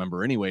facto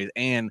member anyways.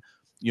 And,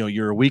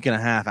 you're a week and a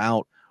half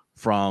out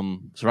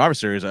from Survivor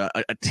Series, a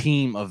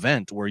team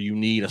event where you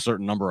need a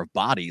certain number of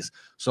bodies.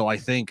 So I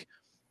think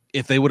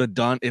if they would have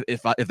done,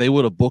 if they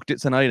would have booked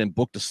it tonight and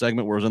booked a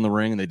segment where it was in the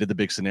ring and they did the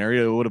big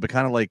scenario, it would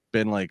have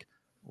been like,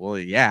 well,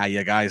 yeah,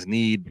 you guys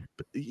need,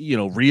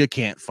 Rhea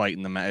can't fight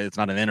in the match. It's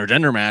not an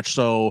intergender match.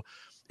 So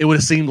it would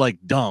have seemed like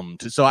dumb.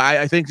 So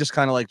I think just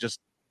kind of just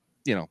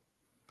doing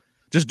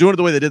it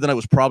the way they did tonight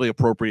was probably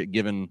appropriate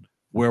given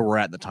where we're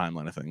at in the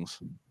timeline of things.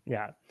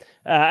 Yeah,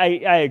 I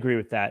agree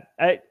with that.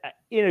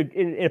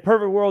 In a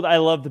perfect world, I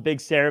love the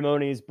big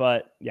ceremonies,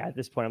 but yeah, at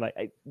this point, I'm like,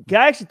 I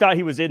actually thought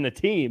he was in the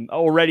team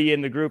already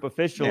in the group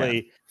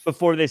officially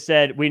before they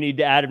said we need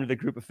to add him to the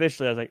group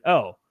officially. I was like,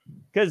 oh,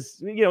 because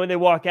when they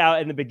walk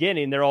out in the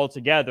beginning, they're all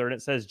together and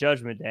it says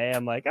Judgment Day.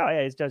 I'm like, oh yeah,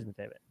 it's Judgment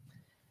Day.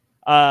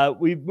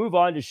 We move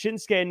on to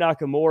Shinsuke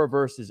Nakamura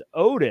versus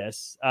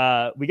Otis.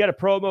 We got a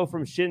promo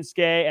from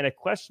Shinsuke and a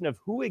question of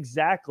who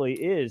exactly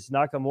is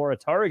Nakamura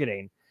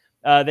targeting.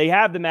 They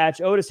have the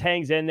match. Otis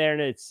hangs in there,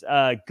 and it's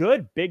a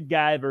good big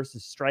guy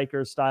versus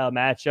striker style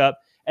matchup.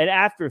 And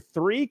after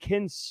 3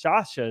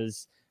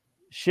 Kinshasas,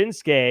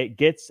 Shinsuke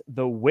gets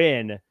the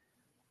win.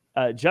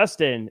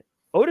 Justin,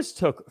 Otis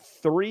took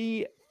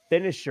 3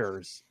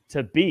 finishers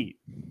to beat.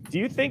 Do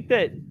you think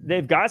that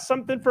they've got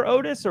something for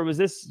Otis, or was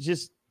this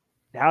just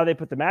how they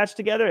put the match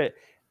together?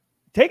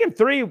 Taking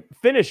 3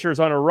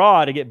 finishers on a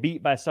Raw to get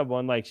beat by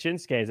someone like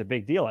Shinsuke is a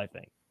big deal, I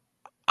think.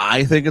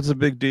 I think it's a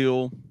big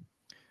deal.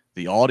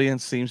 The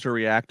audience seems to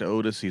react to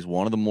Otis. He's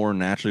one of the more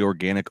naturally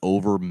organic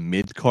over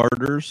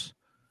mid-carders.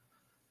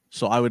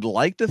 So I would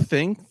like to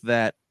think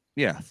that,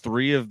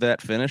 3 of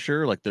that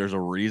finisher, there's a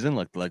reason,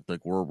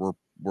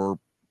 we're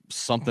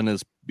something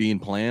is being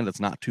planned that's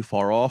not too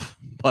far off.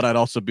 But I'd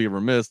also be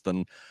remiss,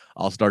 and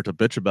I'll start to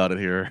bitch about it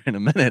here in a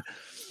minute.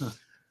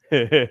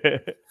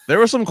 There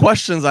were some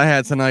questions I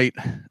had tonight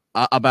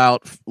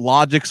about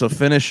logics of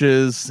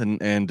finishes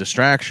and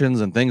distractions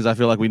and things I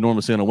feel like we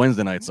normally see on a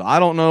Wednesday night. So I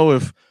don't know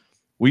if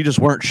we just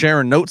weren't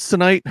sharing notes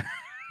tonight.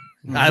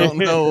 I don't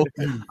know.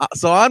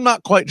 So I'm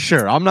not quite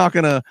sure. I'm not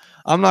gonna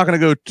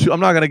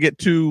get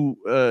too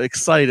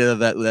excited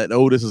that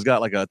Otis has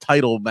got a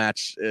title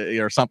match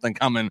or something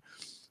coming.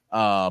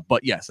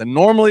 But yes, and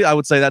normally I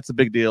would say that's a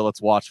big deal.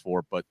 Let's watch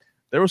for. But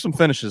there were some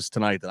finishes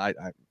tonight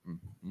that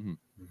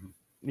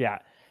Yeah.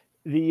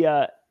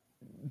 The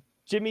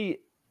Jimmy,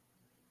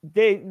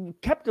 they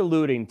kept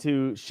alluding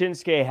to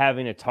Shinsuke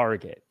having a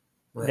target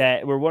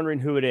that we're wondering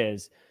who it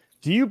is.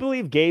 Do you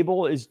believe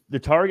Gable is the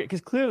target?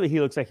 Because clearly he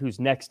looks like who's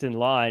next in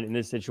line in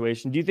this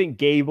situation. Do you think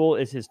Gable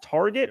is his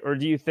target, or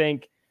do you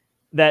think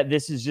that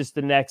this is just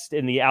the next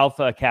in the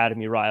Alpha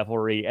Academy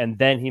rivalry and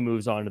then he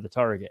moves on to the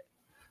target?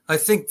 I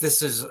think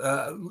this is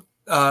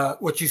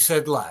what you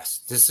said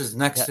last. This is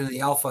next in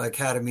the Alpha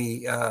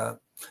Academy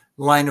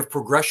line of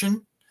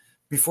progression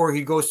before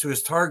he goes to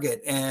his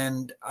target.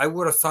 And I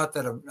would have thought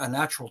that a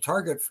natural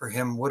target for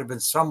him would have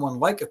been someone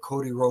like a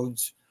Cody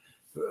Rhodes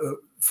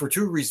for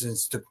two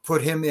reasons: to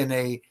put him in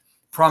a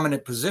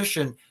prominent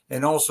position,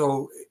 and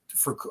also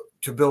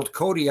to build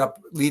Cody up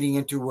leading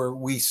into where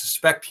we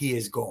suspect he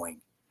is going,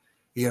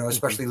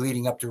 especially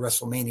leading up to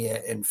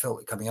WrestleMania in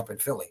Philly, coming up in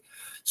Philly.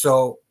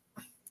 So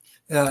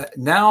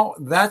now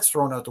that's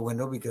thrown out the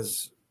window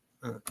because,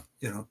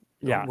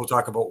 we'll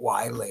talk about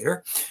why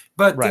later.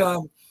 But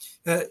now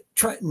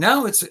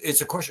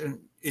it's a question.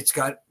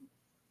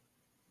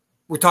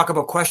 We talk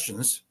about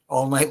questions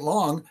all night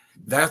long.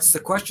 That's the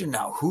question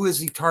now. Who is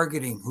he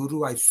targeting? Who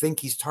do I think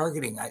he's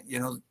targeting?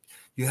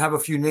 You have a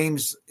few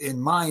names in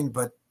mind,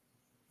 but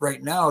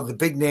right now the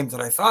big name that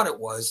I thought it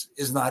was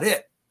is not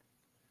it.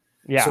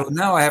 Yeah. So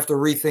now I have to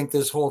rethink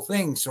this whole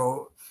thing.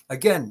 So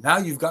again, now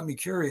you've got me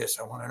curious.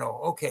 I want to know,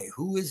 okay,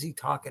 who is he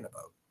talking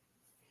about?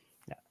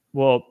 Yeah.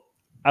 Well,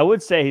 I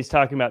would say he's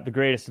talking about the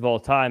greatest of all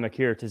time,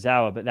 Akira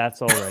Tozawa, but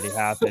that's already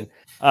happened.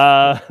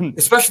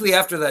 Especially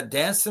after that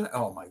dance.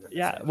 Oh my goodness.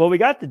 Yeah. Well, we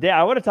got the day.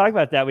 I want to talk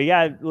about that. We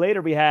had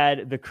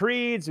the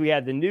Creeds, we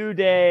had the New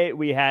Day,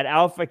 we had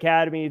Alpha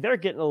Academy. They're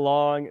getting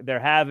along. They're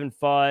having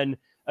fun.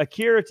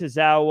 Akira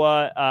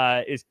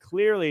Tozawa is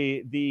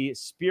clearly the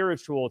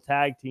spiritual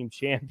tag team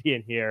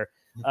champion here.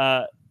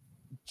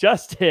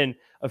 Justin,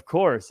 of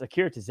course,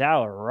 Akira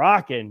Tozawa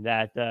rocking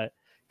that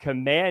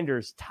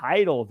Commander's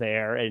title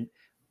there. And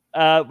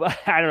I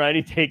don't know,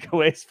 any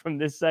takeaways from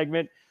this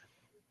segment?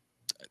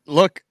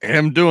 Look,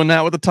 him doing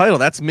that with the title.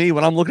 That's me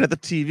when I'm looking at the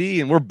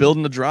TV and we're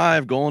building the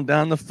drive, going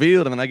down the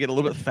field, and then I get a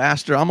little bit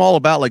faster. I'm all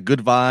about like good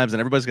vibes, and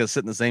everybody's got to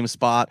sit in the same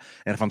spot.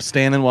 And if I'm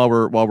standing while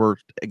we're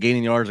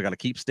gaining yards, I got to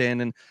keep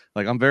standing.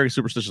 Like, I'm very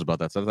superstitious about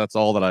that. So that's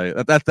all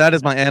that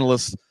is my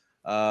analyst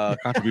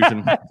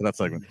contribution to that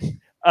segment.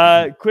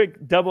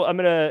 Quick double. I'm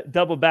gonna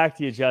double back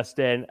to you,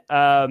 Justin.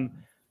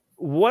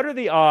 What are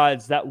the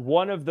odds that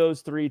one of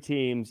those three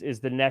teams is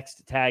the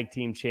next tag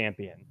team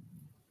champion?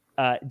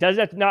 Does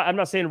that not? I'm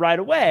not saying right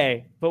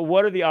away, but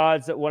what are the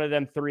odds that one of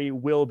them three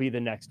will be the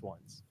next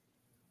ones?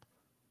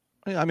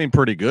 I mean,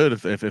 pretty good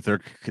if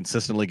they're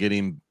consistently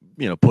getting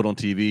put on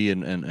TV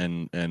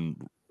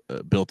and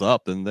built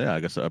up, then I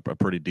guess a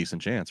pretty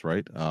decent chance,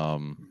 right?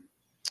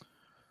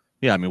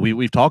 Yeah, I mean,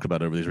 we've talked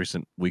about it over these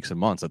recent weeks and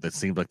months that it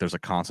seems like there's a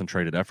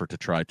concentrated effort to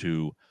try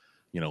to,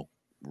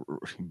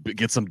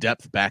 get some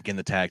depth back in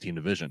the tag team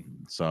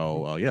division.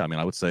 So yeah, I mean,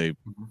 I would say,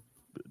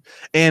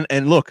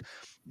 and look,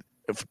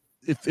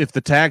 if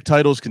the tag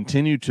titles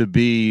continue to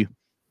be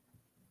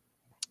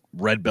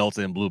red belts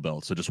and blue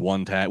belts, so just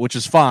one tag, which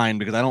is fine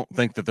because I don't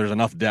think that there's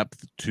enough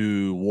depth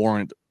to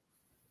warrant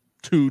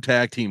two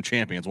tag team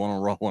champions, one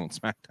on Raw, one on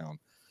SmackDown.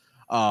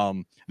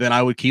 Then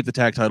I would keep the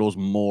tag titles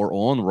more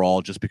on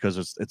Raw just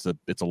because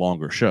it's a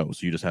longer show,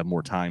 so you just have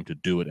more time to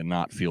do it and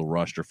not feel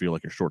rushed or feel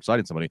like you're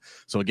short-sighting somebody.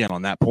 So again,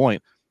 on that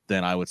point,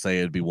 then I would say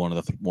it'd be one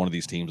of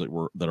these teams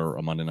that are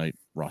a Monday night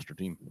roster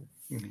team.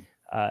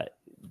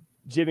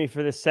 Jimmy,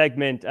 for this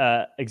segment,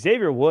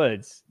 Xavier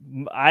Woods,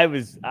 I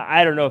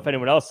don't know if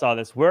anyone else saw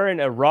this, wearing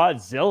a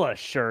Rodzilla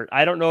shirt.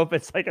 I don't know if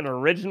it's like an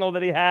original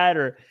that he had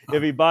or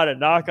if he bought a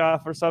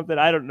knockoff or something.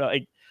 I don't know.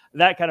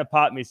 That kind of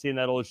popped me seeing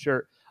that old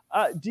shirt.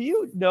 Do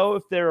you know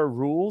if there are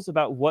rules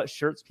about what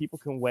shirts people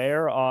can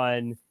wear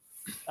on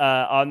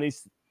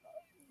these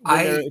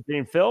when they're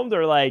being filmed,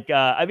 or like?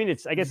 I mean,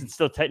 I guess it's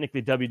still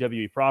technically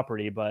WWE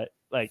property, but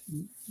like,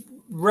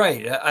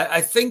 right.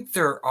 I think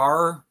there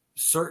are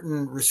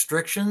certain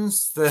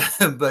restrictions,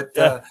 but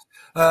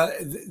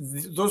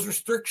those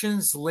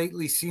restrictions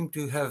lately seem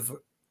to have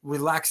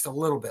relaxed a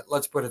little bit.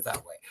 Let's put it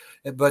that way.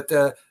 But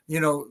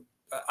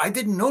I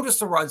didn't notice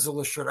the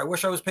Rodzilla shirt. I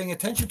wish I was paying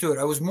attention to it.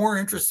 I was more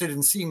interested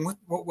in seeing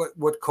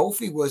what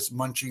Kofi was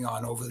munching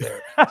on over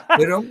there. That's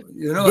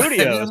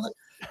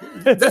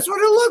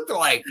what it looked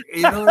like.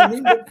 You know what I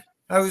mean? But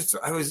I was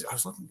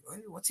looking.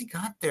 What's he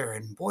got there?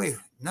 And boy,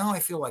 now I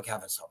feel like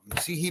having something.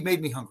 See, he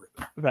made me hungry.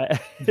 Right?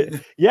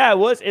 Yeah, it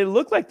was. It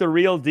looked like the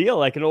real deal,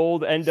 like an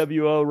old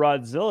NWO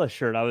Rodzilla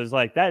shirt. I was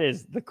like, that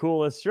is the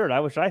coolest shirt. I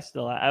wish I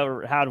still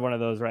had one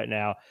of those right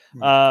now.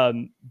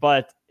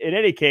 But in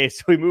any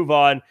case, we move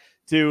on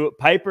to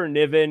Piper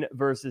Niven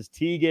versus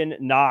Tegan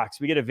Nox.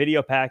 We get a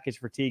video package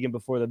for Tegan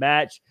before the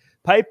match.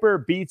 Piper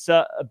beats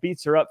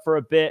her up for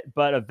a bit,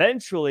 but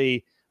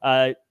eventually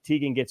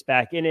Tegan gets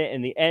back in it,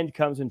 and the end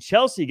comes when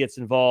Chelsea gets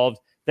involved.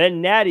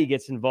 Then Natty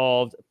gets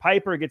involved.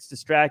 Piper gets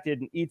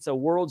distracted and eats a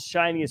world's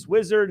shiniest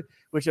wizard,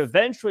 which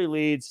eventually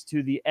leads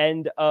to the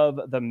end of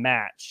the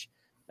match.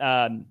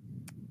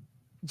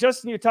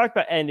 Justin, you talked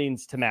about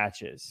endings to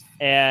matches,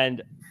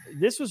 and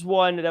this was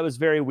one that was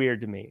very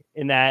weird to me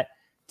in that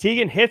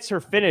Tegan hits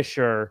her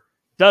finisher,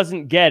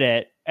 doesn't get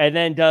it, and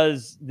then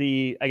does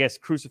the, I guess,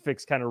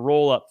 crucifix kind of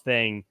roll up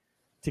thing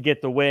to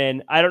get the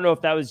win. I don't know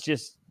if that was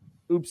just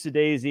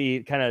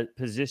oops-a-daisy kind of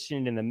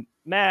positioned in the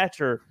match,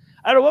 or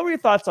I don't know. What were your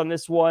thoughts on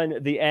this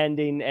one, the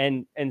ending,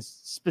 and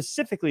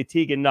specifically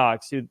Tegan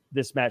Nox, who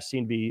this match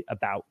seemed to be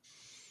about?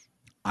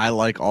 I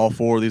like all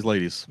four of these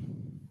ladies.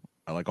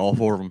 I like all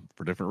four of them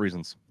for different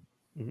reasons.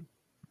 Mm-hmm.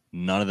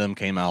 None of them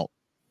came out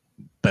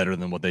better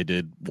than what they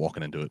did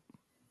walking into it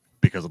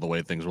because of the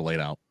way things were laid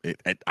out.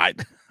 I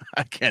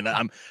can't.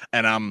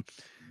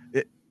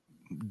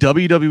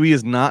 WWE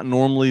is not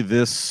normally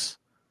this.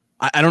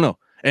 I don't know.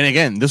 And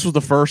again, this was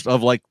the first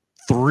of like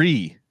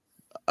three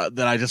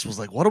that I just was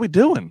like, what are we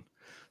doing?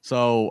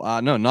 So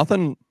no,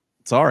 nothing.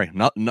 Sorry,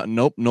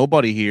 nope.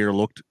 Nobody here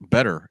looked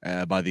better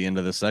by the end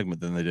of this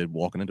segment than they did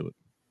walking into it.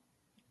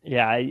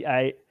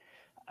 Yeah,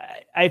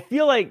 I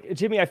feel like,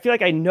 Jimmy,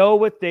 I know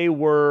what they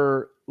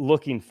were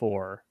looking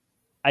for.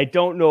 I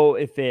don't know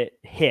if it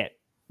hit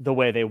the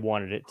way they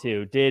wanted it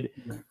to.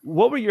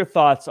 What were your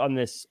thoughts on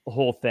this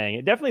whole thing?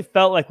 It definitely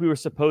felt like we were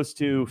supposed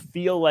to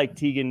feel like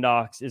Tegan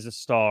Nox is a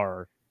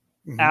star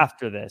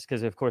after this,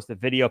 because of course the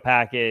video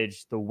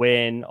package, the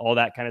win, all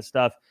that kind of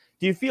stuff.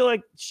 Do you feel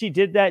like she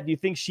did that? Do you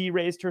think she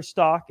raised her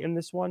stock in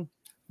this one?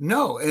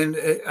 No, and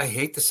I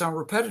hate to sound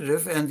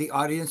repetitive, and the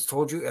audience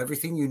told you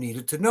everything you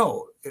needed to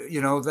know.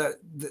 You know,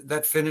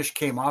 that finish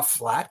came off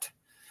flat.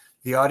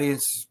 The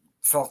audience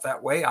felt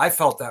that way. I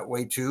felt that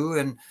way too.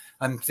 And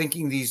I'm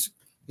thinking these,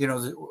 you know,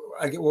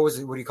 what was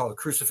it? What do you call it?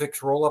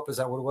 Crucifix roll up? Is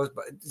that what it was?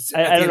 But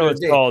I don't know what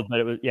it's called, but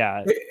it was,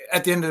 yeah.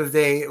 At the end of the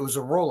day, it was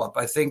a roll up.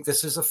 I think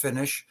this is a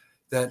finish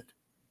that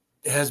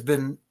has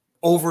been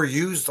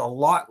overused a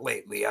lot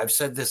lately. I've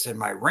said this in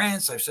my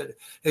rants. I've said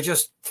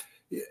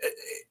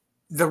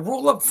the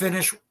roll-up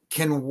finish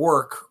can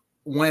work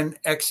when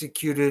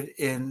executed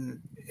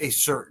in a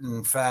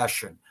certain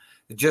fashion.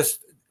 It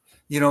just,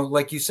 you know,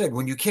 like you said,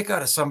 when you kick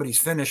out of somebody's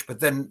finish,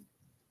 but then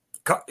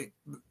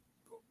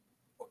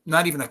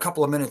not even a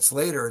couple of minutes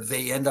later,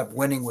 they end up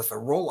winning with a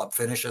roll-up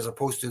finish as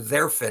opposed to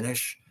their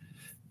finish.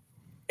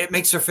 It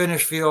makes their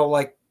finish feel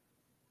like,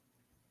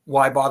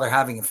 why bother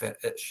having a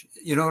finish?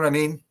 You know what I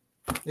mean?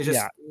 It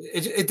just,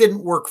 it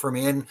didn't work for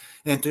me.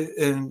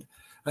 And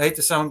I hate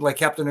to sound like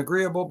Captain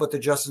Agreeable, but to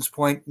Justin's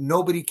point,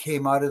 nobody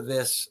came out of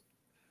this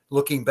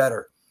looking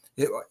better.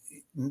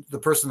 The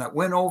person that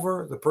went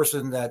over, the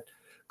person that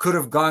could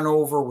have gone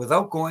over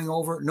without going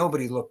over,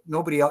 nobody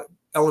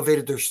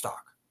elevated their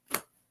stock.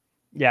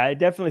 Yeah, it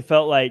definitely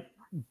felt like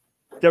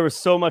there was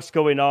so much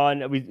going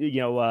on.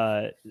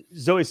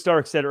 Zoe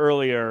Stark said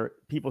earlier,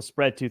 people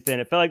spread too thin.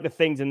 It felt like the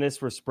things in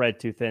this were spread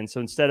too thin. So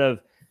instead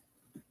of,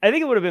 I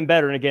think it would have been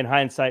better. And again,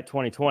 hindsight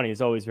 2020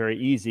 is always very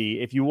easy.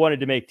 If you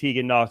wanted to make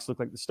Tegan Nox look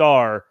like the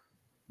star,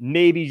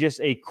 maybe just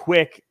a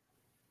quick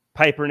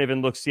Piper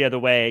Niven looks the other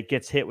way,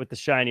 gets hit with the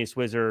shiniest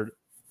wizard,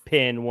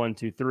 pin 1,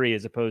 2, 3,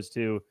 as opposed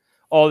to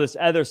all this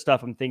other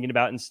stuff I'm thinking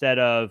about instead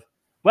of,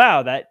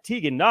 wow, that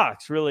Tegan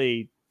Nox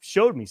really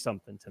showed me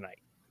something tonight.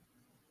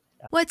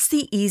 What's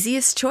the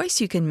easiest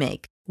choice you can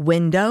make?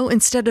 Window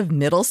instead of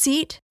middle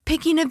seat?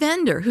 Picking a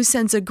vendor who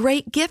sends a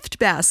great gift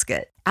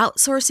basket?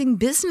 Outsourcing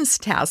business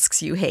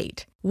tasks you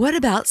hate? What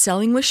about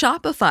selling with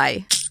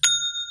Shopify?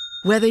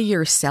 Whether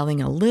you're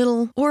selling a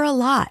little or a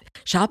lot,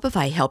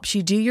 Shopify helps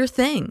you do your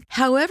thing,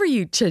 however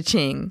you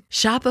cha-ching.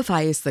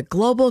 Shopify is the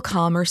global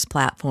commerce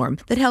platform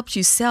that helps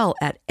you sell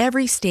at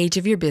every stage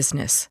of your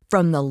business.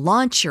 From the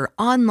launch your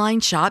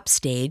online shop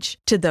stage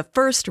to the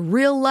first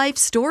real-life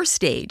store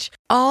stage,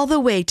 all the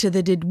way to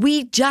the did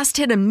we just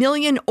hit 1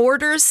 million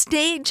orders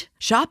stage.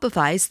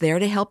 Shopify's there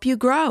to help you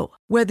grow.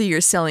 Whether you're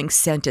selling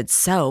scented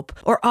soap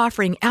or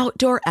offering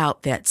outdoor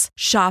outfits,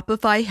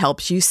 Shopify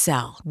helps you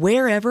sell.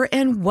 Wherever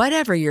and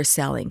whatever you're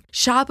selling,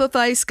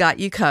 Shopify's got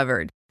you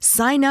covered.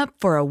 Sign up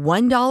for a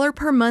 $1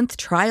 per month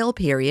trial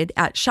period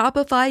at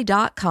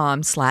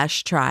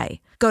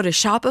shopify.com/try. Go to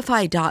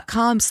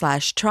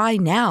shopify.com/try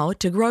now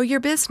to grow your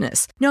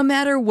business, no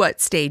matter what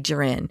stage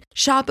you're in.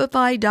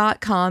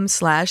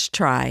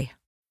 Shopify.com/try.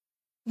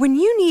 When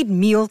you need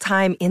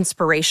mealtime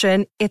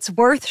inspiration, it's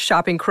worth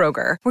shopping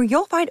Kroger, where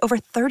you'll find over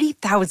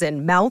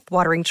 30,000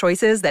 mouth-watering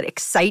choices that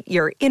excite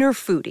your inner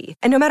foodie.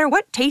 And no matter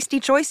what tasty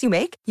choice you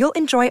make, you'll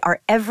enjoy our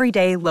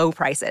everyday low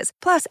prices,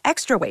 plus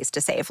extra ways to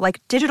save,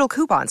 like digital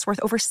coupons worth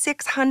over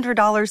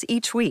 $600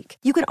 each week.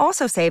 You can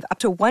also save up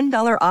to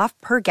 $1 off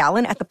per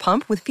gallon at the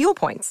pump with fuel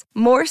points.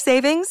 More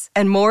savings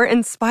and more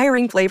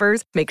inspiring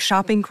flavors make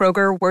shopping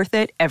Kroger worth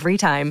it every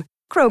time.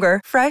 Kroger,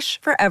 fresh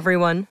for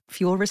everyone.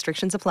 Fuel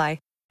restrictions apply.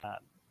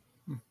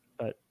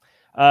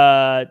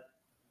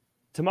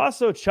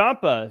 Tommaso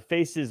Ciampa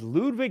faces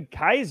Ludwig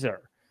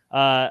Kaiser.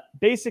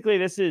 Basically,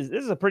 this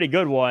is a pretty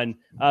good one,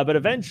 but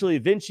eventually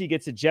Vinci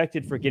gets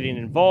ejected for getting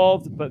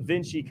involved, but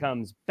Vinci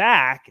comes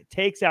back,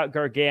 takes out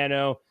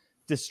Gargano,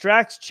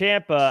 distracts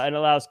Ciampa, and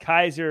allows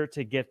Kaiser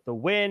to get the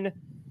win.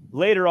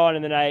 Later on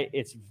in the night,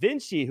 it's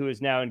Vinci who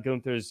is now in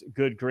Gunther's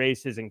good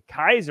graces, and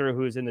Kaiser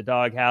who is in the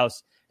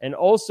doghouse, and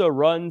also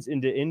runs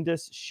into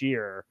Indus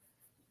Shear.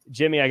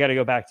 Jimmy, I got to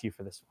go back to you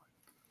for this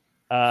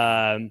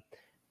one.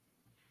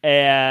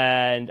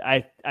 And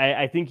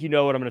I think you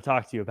know what I'm going to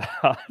talk to you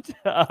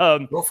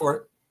about. Go for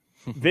it.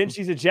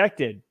 Vinci's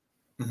ejected.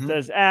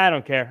 Says, I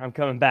don't care. I'm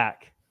coming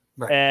back.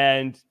 Right.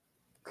 And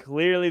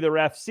clearly the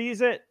ref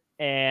sees it.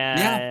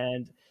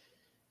 And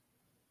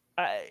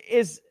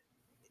is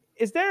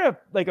there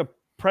a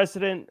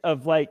precedent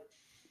of like,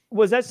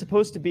 was that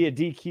supposed to be a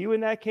DQ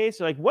in that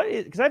case? Or like what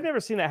is, because I've never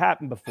seen that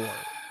happen before.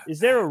 Is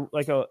there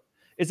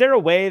a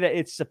way that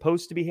it's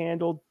supposed to be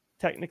handled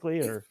technically,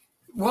 or?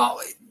 Well,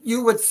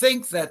 you would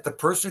think that the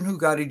person who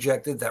got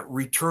ejected that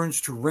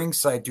returns to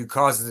ringside to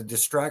cause the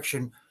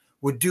distraction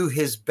would do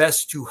his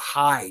best to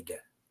hide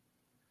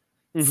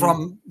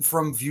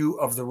from view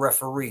of the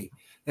referee.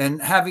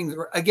 And having,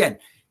 again,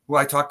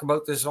 I talk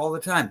about this all the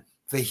time,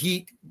 the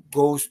heat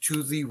goes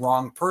to the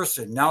wrong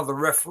person. Now the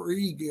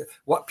referee,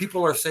 what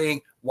people are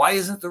saying, why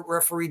isn't the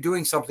referee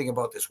doing something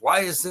about this?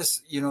 Why is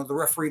this, the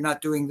referee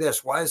not doing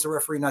this? Why is the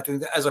referee not doing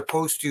that? As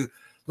opposed to,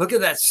 look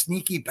at that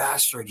sneaky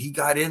bastard. He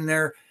got in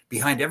there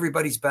behind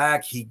everybody's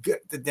back. He got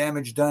the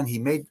damage done.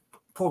 He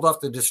pulled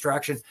off the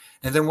distraction.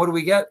 And then what do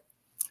we get?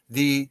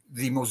 The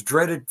most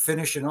dreaded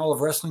finish in all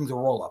of wrestling, the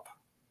roll up.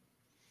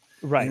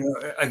 Right.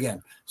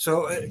 Again.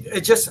 So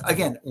it just,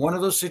 again, one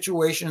of those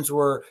situations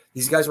where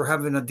these guys were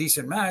having a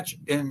decent match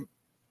and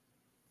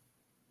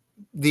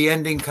the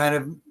ending kind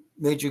of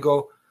made you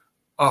go,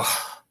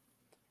 oh.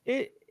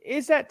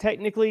 Is that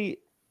technically,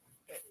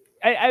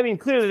 I mean,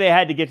 clearly they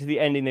had to get to the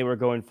ending they were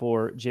going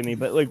for, Jimmy,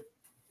 but like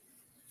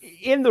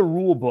in the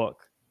rule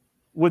book,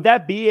 would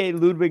that be a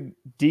Ludwig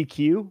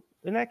DQ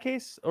in that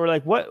case? Or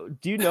like, what,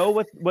 do you know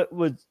what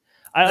was,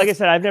 like I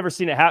said, I've never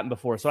seen it happen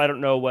before, so I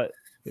don't know what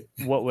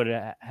would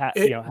how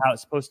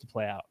it's supposed to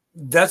play out.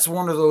 That's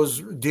one of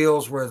those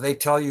deals where they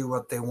tell you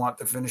what they want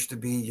the finish to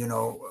be,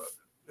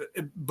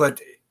 but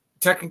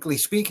technically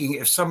speaking,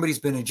 if somebody's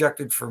been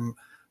ejected from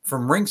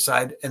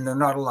ringside and they're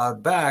not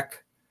allowed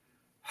back,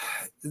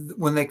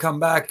 when they come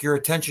back, your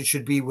attention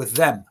should be with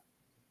them.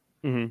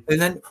 And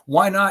then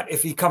why not,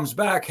 if he comes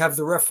back, have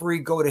the referee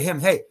go to him,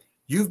 hey,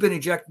 you've been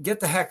ejected, get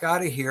the heck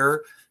out of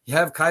here. You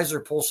have Kaiser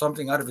pull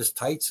something out of his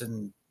tights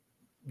and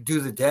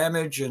do the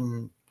damage.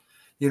 And,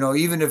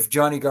 even if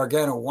Johnny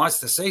Gargano wants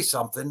to say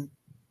something,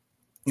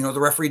 the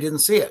referee didn't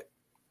see it.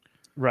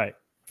 Right.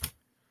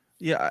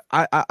 Yeah,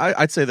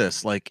 I'd say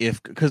this, like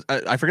because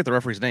I forget the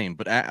referee's name,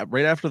 but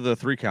right after the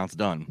 3 counts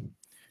done,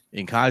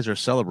 and Kaiser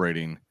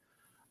celebrating,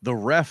 the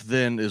ref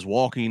then is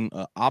walking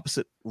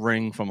opposite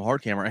ring from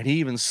hard camera, and he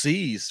even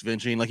sees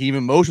Vinci, and like he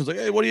even motions like,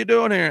 "Hey, what are you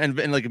doing here?"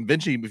 And like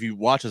Vinci, if you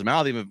watch his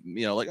mouth, even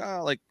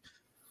like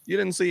you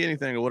didn't see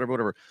anything or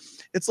whatever.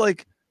 It's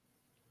like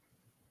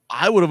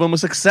I would have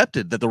almost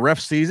accepted that the ref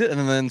sees it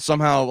and then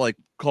somehow like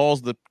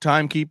calls the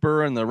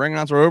timekeeper and the ring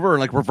announcer over and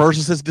like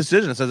reverses his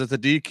decision and says it's a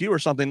DQ or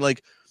something.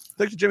 Like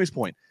to Jimmy's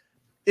point,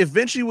 if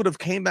Vinci would have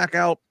came back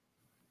out,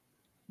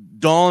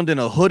 donned in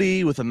a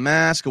hoodie with a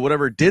mask or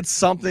whatever, did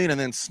something and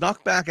then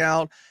snuck back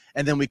out,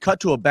 and then we cut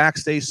to a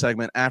backstage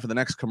segment after the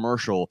next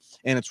commercial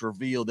and it's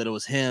revealed that it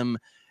was him,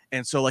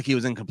 and so like he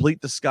was in complete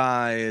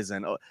disguise,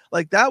 and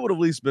like that would have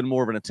at least been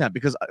more of an attempt,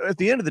 because at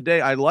the end of the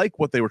day I like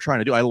what they were trying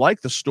to do. I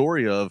like the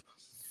story of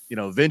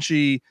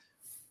Vinci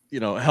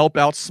help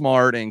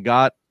outsmart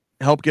and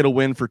help get a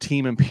win for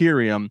Team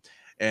Imperium,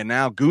 and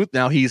now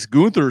he's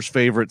Gunther's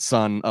favorite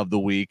son of the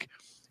week.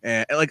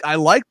 And like, I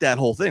like that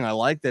whole thing. I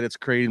like that it's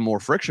creating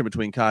more friction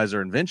between Kaiser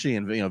and Vinci,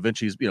 and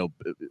Vinci's, so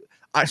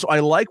I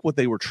like what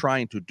they were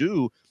trying to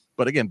do.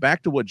 But again,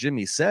 back to what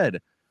Jimmy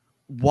said,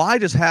 why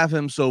just have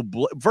him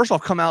first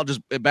off come out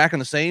just back in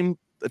the same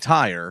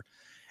attire,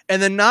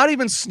 and then not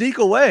even sneak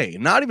away,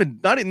 not even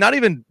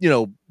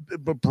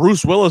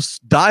Bruce Willis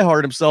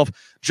diehard himself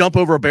jump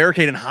over a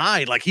barricade and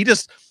hide. Like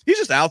he's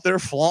just out there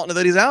flaunting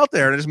that he's out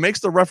there, and it just makes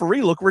the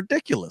referee look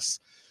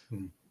ridiculous.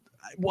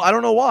 Well, I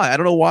don't know why. I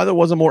don't know why there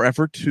wasn't more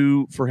effort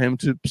for him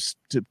to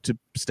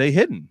stay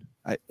hidden.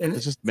 It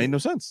just made no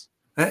sense.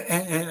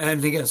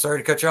 And again, sorry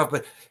to cut you off,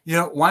 but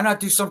why not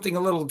do something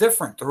a little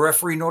different? The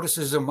referee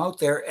notices him out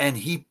there, and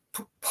he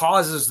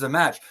pauses the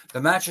match.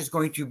 The match is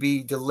going to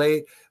be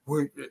delayed.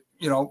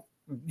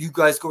 You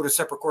guys go to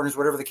separate corners,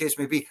 whatever the case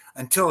may be,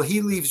 until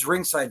he leaves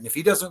ringside. And if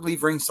he doesn't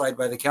leave ringside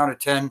by the count of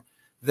 10,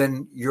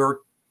 then your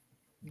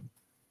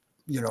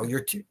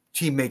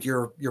teammate,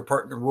 your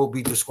partner will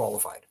be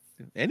disqualified.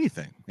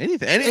 Anything would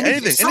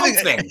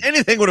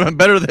have been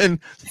better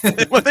than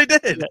what they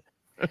did.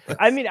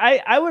 I mean,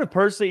 I would have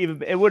personally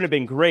it wouldn't have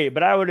been great,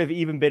 but I would have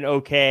even been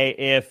okay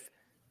if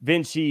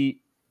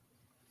Vinci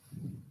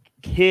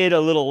hid a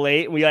little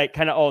late and we like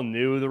kind of all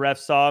knew the ref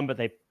saw him, but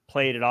they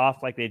played it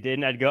off like they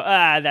didn't. I'd go,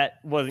 that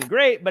wasn't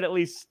great, but at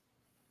least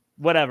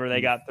whatever, they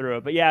got through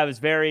it. But yeah, it was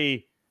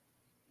very,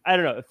 I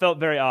don't know, it felt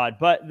very odd,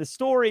 but the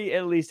story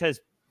at least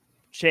has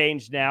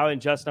changed now. And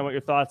Justin, I want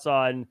your thoughts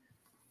on,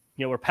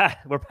 we're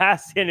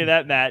past the end of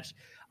that match.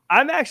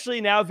 I'm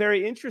actually now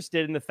very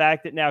interested in the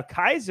fact that now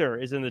Kaiser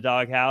is in the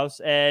doghouse,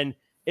 and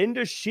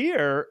Indus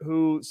Sher,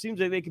 who seems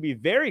like they could be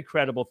very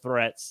credible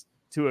threats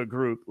to a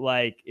group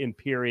like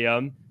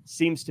Imperium,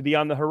 seems to be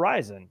on the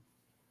horizon.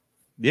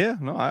 Yeah,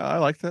 no, I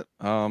like that.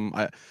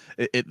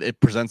 It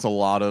presents a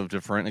lot of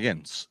different,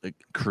 again,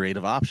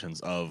 creative options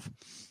of,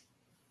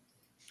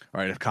 all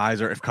right, if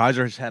Kaiser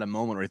has had a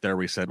moment right there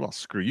where he said, well,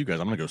 screw you guys,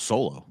 I'm gonna go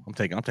solo. I'm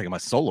taking my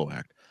solo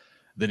act.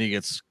 Then he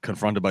gets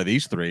confronted by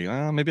these three.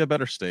 Maybe I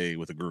better stay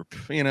with a group,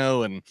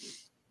 and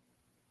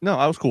no,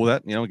 I was cool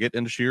with that. Get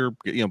into sheer,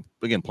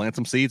 again, plant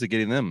some seeds of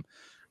getting them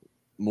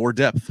more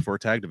depth for a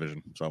tag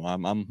division. So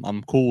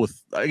I'm cool with,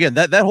 again,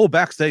 that whole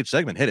backstage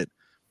segment hit it.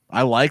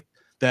 I liked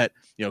that,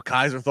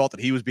 Kaiser thought that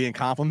he was being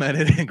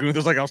complimented, and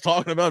Gunther's like, I was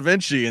talking about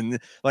Vinci, and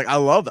like I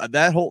love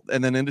that whole,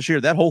 and then into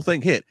sheer, that whole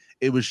thing hit.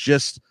 It was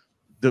just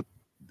the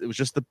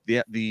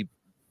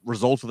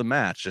results of the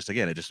match. Just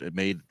again, it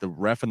made the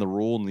ref and the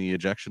rule and the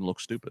ejection look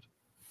stupid.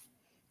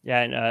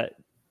 Yeah, and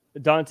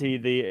Dante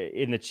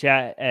in the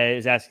chat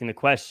is asking the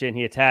question.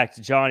 He attacked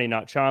Johnny,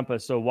 not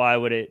Ciampa, so why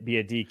would it be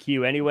a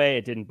DQ anyway?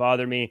 It didn't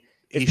bother me.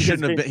 He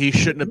shouldn't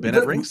have been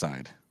at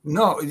ringside.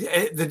 No,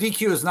 the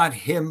DQ is not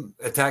him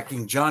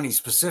attacking Johnny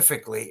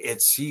specifically.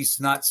 It's he's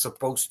not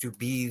supposed to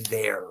be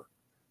there.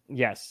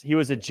 Yes, he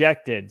was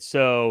ejected.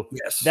 So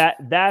yes.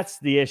 that's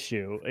the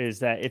issue, is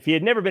that if he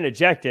had never been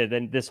ejected,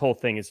 then this whole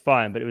thing is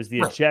fine. But it was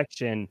the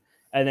ejection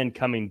and then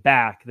coming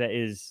back that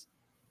is,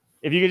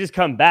 if you could just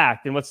come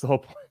back, then what's the whole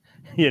point?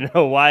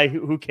 Why?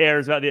 Who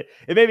cares about it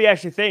made me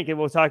actually think, and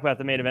we'll talk about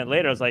the main event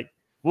later. I was like,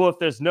 well, if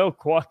there's no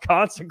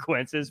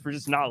consequences for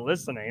just not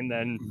listening,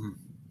 then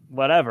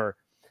whatever.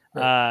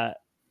 Right.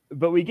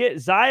 But we get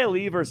Xia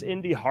Li versus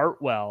Indy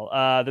Hartwell.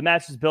 The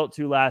match was built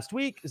to last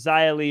week.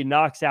 Xia Li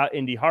knocks out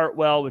Indy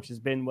Hartwell, which has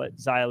been what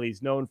Xia Li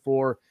is known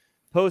for.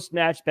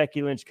 Post-match,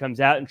 Becky Lynch comes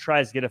out and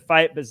tries to get a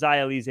fight, but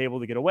Xia Li is able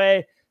to get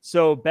away.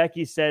 So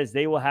Becky says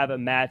they will have a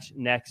match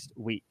next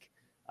week.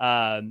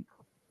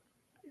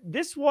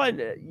 This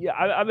one,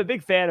 I'm a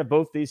big fan of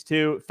both these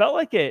two. Felt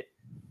like it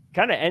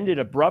kind of ended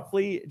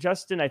abruptly,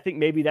 Justin. I think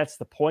maybe that's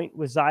the point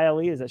with Xia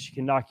Li, is that she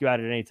can knock you out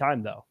at any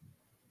time, though.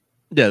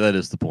 Yeah, that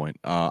is the point.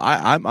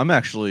 I'm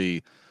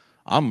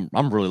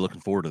really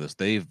looking forward to this.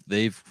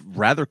 They've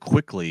rather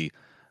quickly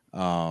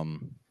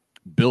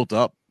built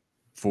up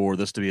for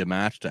this to be a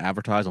match to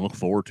advertise and look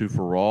forward to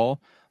for Raw.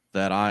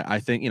 That I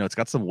think it's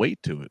got some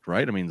weight to it,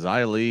 right? I mean,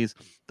 Xia Li's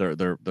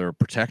they're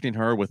protecting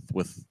her with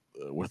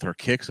her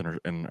kicks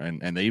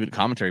and they even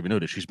commentary even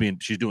noted she's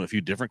doing a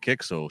few different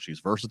kicks, so she's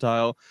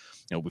versatile.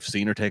 We've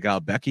seen her take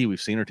out Becky, we've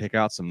seen her take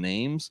out some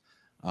names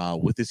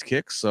with these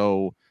kicks.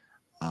 So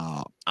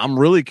I'm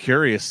really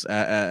curious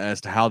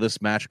as to how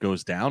this match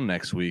goes down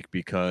next week,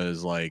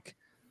 because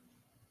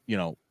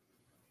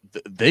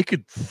they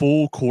could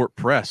full court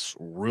press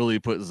really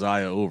put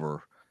Xia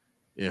over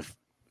if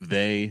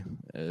they,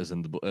 as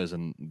in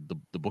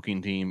the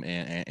booking team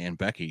and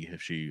Becky,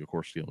 if she of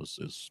course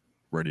is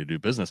ready to do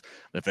business.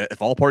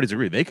 If all parties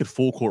agree, they could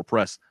full court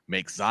press,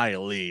 make Xia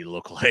Li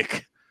look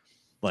like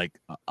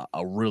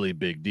a really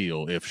big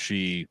deal if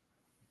she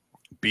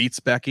beats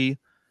Becky,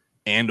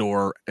 and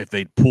or if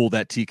they pull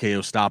that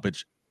TKO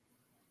stoppage.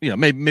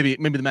 Maybe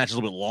the match is a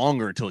little bit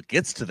longer until it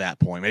gets to that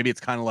point. Maybe it's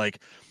kind of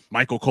like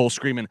Michael Cole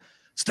screaming,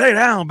 "Stay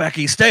down,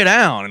 Becky, stay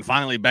down," and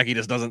finally Becky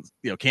just doesn't,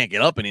 can't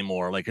get up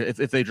anymore. Like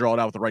if they draw it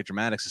out with the right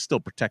dramatics, to still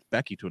protect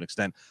Becky to an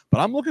extent. But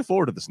I'm looking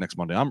forward to this next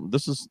Monday.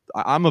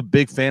 I'm a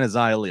big fan of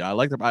Xia Li.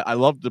 I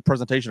love the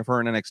presentation of her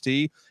in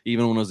NXT,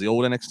 even when it was the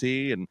old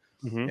NXT,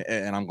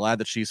 and I'm glad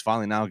that she's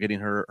finally now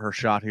getting her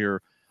shot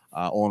here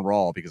on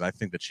Raw, because I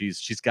think that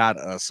she's got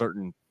a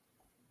certain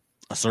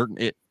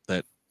it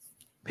that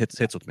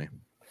hits with me.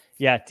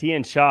 Yeah,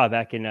 Tian Shaw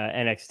back in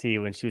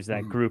NXT when she was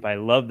that group. I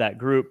love that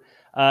group.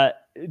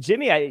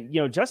 Jimmy,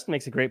 Justin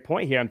makes a great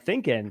point here. I'm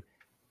thinking,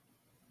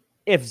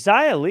 if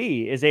Xia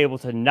Li is able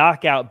to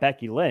knock out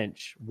Becky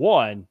Lynch,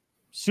 one,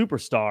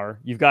 superstar,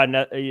 you've got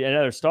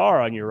another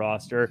star on your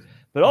roster,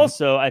 but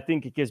also I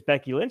think it gives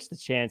Becky Lynch the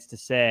chance to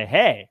say,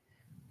 hey,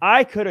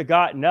 I could have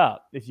gotten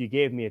up if you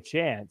gave me a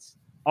chance.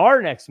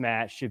 Our next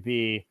match should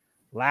be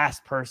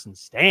last person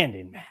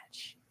standing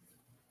match.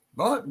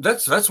 Well,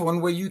 that's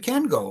one way you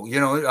can go.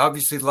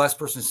 Obviously the last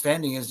person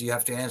standing is you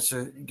have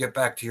to get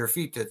back to your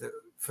feet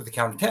for the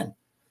count of 10,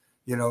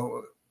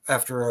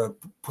 after a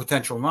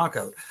potential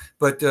knockout.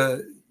 But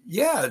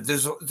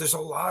there's a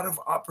lot of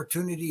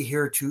opportunity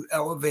here to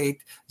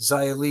elevate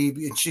Xia Li,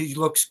 and she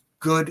looks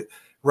good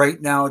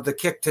right now. The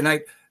kick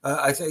tonight,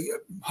 I think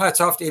hats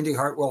off to Indy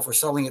Hartwell for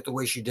selling it the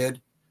way she did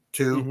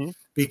too,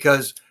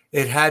 because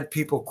it had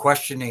people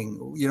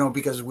questioning,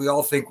 because we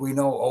all think we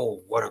know,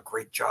 oh, what a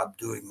great job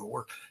doing the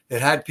work.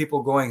 It had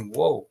people going,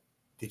 whoa,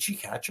 did she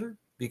catch her?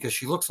 Because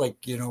she looks like,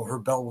 her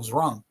bell was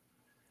rung.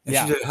 And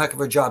she did a heck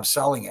of a job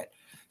selling it.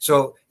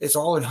 So it's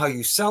all in how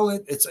you sell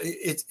it.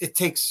 It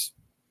takes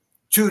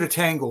two to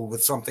tango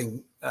with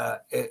something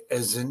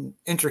as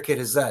intricate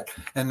as that.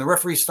 And the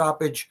referee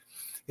stoppage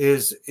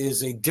is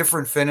a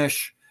different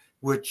finish,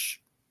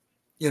 which,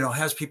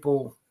 has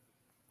people,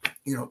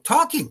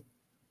 talking.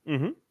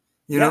 And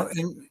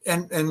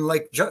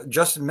like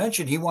Justin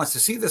mentioned, he wants to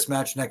see this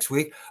match next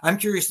week. I'm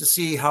curious to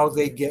see how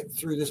they get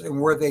through this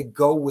and where they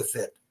go with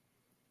it.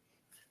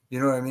 You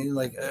know what I mean?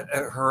 Like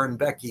her and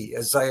Becky,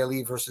 as Xia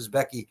Li versus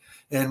Becky.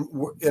 And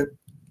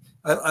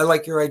I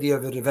like your idea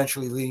of it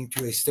eventually leading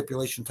to a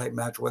stipulation type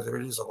match, whether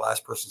it is a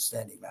last person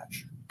standing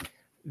match.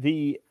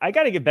 I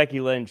got to give Becky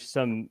Lynch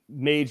some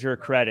major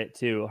credit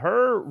too.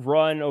 Her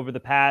run over the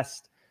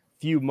past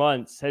few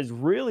months has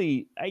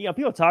really,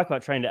 people talk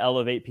about trying to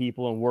elevate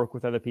people and work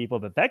with other people,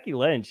 but Becky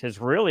Lynch has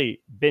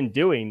really been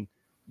doing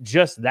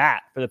just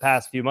that for the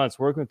past few months,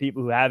 working with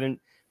people who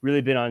haven't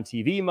really been on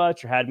TV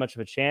much or had much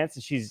of a chance.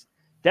 And she's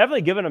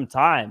definitely given them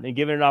time and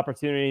given an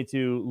opportunity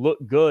to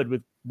look good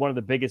with one of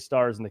the biggest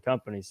stars in the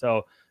company.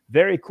 So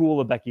very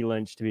cool of Becky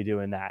Lynch to be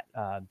doing that.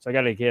 So I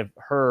got to give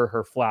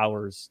her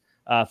flowers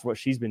for what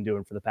she's been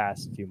doing for the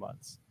past few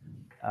months.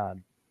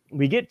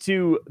 We get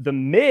to The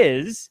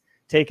Miz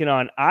taking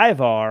on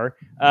Ivar.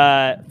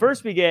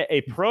 First, we get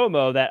a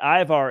promo that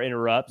Ivar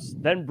interrupts.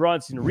 Then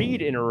Bronson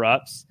Reed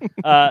interrupts.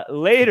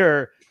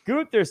 Later,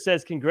 Gunther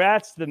says,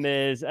 congrats to The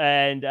Miz.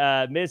 And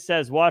Miz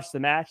says, watch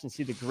the match and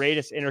see the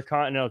greatest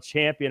Intercontinental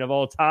Champion of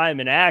all time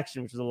in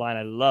action, which is a line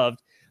I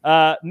loved.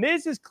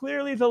 Miz is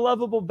clearly the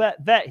lovable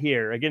vet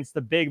here against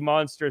the big,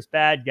 monstrous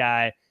bad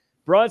guy.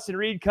 Bronson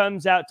Reed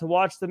comes out to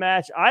watch the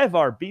match.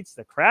 Ivar beats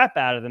the crap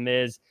out of The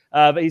Miz,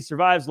 but he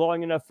survives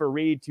long enough for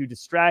Reed to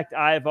distract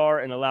Ivar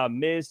and allow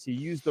Miz to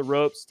use the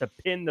ropes to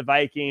pin the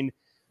Viking.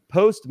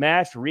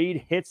 Post-match,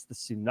 Reed hits the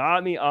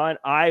tsunami on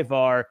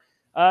Ivar.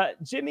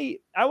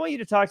 Jimmy, I want you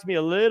to talk to me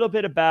a little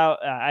bit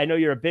about, I know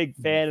you're a big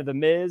fan of The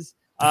Miz,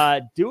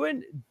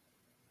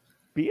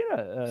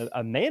 being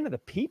a man of the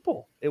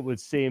people, it would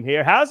seem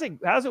here. How's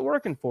it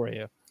working for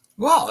you?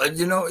 Well,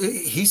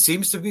 he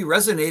seems to be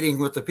resonating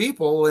with the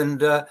people.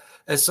 And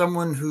as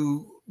someone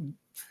who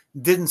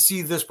didn't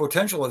see this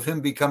potential of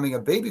him becoming a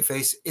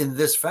babyface in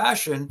this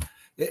fashion,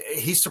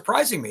 he's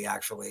surprising me,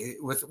 actually,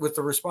 with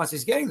the response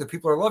he's getting. The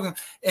people are loving him.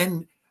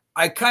 And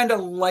I kind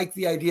of like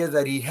the idea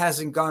that he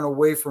hasn't gone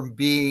away from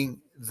being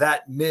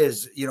that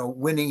Miz,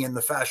 winning in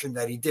the fashion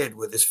that he did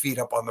with his feet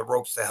up on the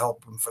ropes to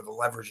help him for the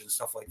leverage and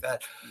stuff like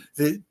that.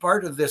 The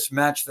part of this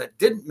match that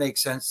didn't make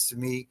sense to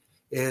me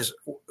is,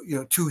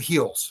 two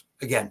heels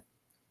again,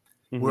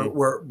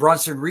 where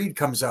Bronson Reed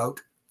comes out,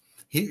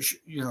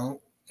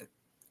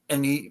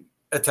 and he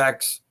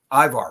attacks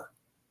Ivar,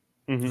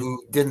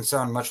 who didn't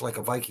sound much like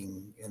a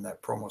Viking in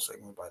that promo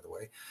segment, by the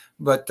way.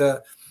 But,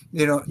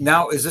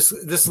 now is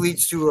this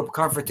leads to a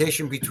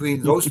confrontation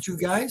between those two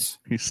guys?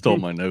 He stole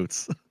my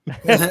notes.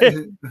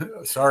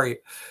 Sorry.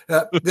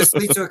 This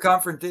leads to a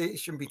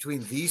confrontation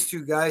between these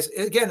two guys.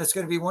 Again, it's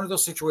going to be one of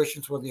those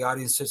situations where the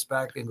audience sits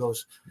back and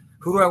goes,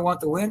 who do I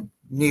want to win?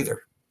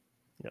 Neither.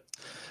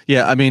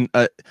 Yeah, I mean,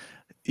 the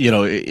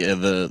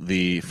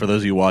for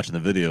those of you watching the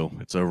video,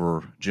 it's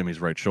over Jimmy's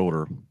right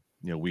shoulder.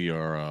 We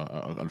are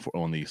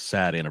on the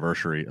sad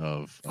anniversary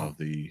of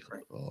the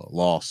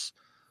loss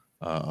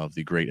of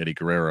the great Eddie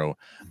Guerrero.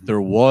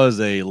 There was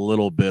a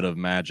little bit of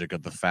magic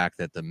of the fact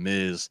that The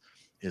Miz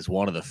is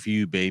one of the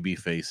few baby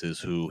faces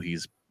who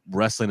he's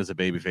wrestling as a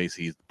babyface.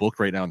 He's booked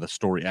right now in the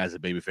story as a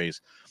babyface,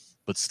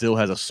 but still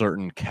has a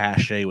certain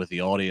cachet with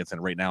the audience.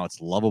 And right now it's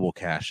lovable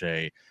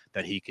cachet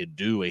that he could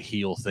do a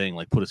heel thing,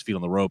 like put his feet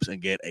on the ropes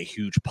and get a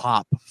huge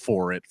pop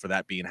for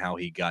that being how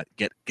he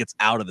gets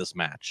out of this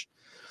match.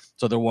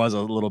 So there was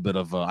a little bit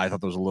of, I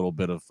thought there was a little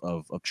bit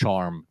of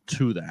charm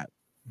to that.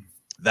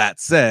 That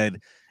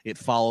said, it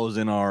follows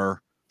in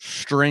our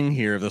string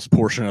here, this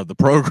portion of the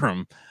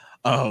program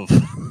of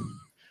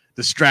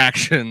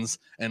distractions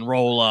and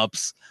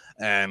roll-ups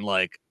and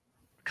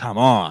come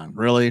on,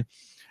 really?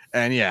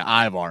 And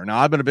yeah, Ivar. Now,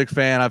 I've been a big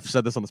fan. I've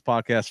said this on this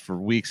podcast for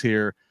weeks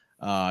here.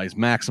 He's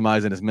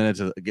maximizing his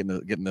minutes,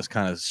 getting this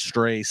kind of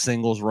stray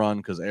singles run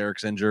because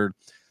Eric's injured.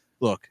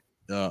 Look,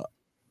 the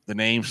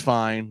name's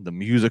fine, the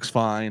music's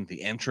fine,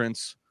 the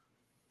entrance,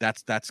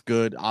 that's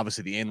good.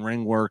 Obviously, the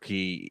in-ring work,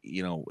 he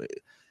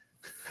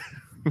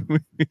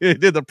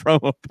did the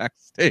promo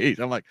backstage.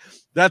 I'm like,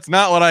 that's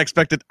not what I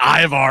expected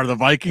Ivar the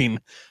Viking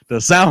to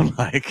sound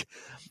like.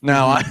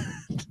 Now,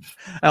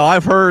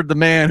 I've heard the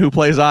man who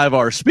plays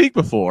Ivar speak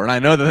before, and I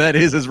know that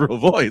is his real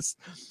voice.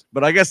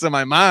 But I guess in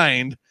my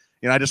mind,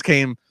 I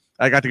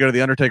got to go to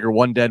the Undertaker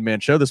One Dead Man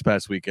show this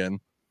past weekend.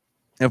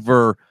 And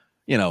for,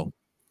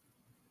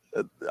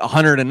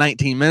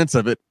 119 minutes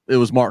of it, it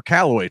was Mark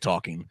Calloway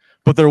talking.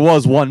 But there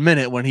was 1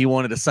 minute when he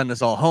wanted to send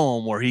us all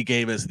home where he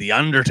gave us the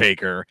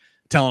Undertaker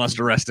telling us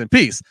to rest in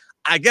peace.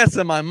 I guess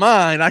in my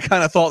mind, I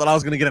kind of thought that I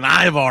was going to get an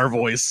Ivar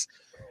voice.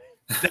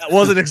 That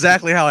wasn't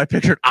exactly how I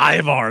pictured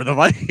Ivar the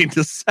Viking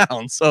to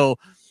sound. So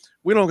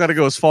we don't got to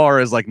go as far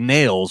as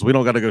nails. We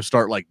don't got to go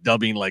start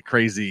dubbing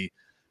crazy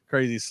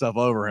stuff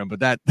over him. But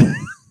that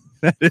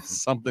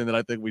is something that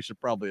I think we should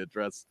probably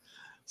address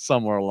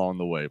somewhere along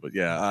the way. But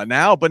yeah,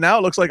 now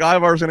it looks like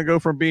Ivar's going to go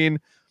from being,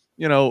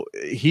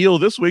 heel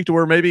this week to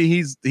where maybe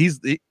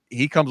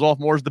he comes off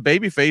more as the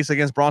baby face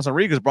against Bronson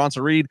Reed because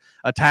Bronson Reed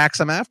attacks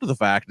him after the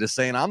fact, just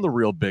saying I'm the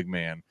real big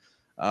man.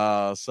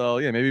 So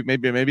yeah,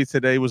 maybe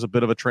today was a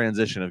bit of a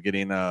transition of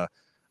getting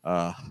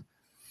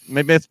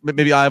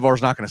maybe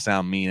Ivar's not going to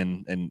sound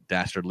mean and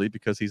dastardly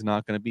because he's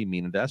not going to be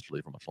mean and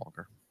dastardly for much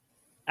longer.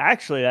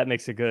 Actually, that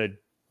makes a good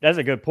That's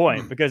a good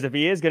point, because if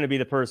he is going to be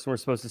the person we're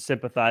supposed to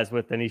sympathize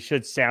with, then he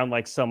should sound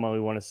like someone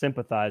we want to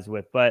sympathize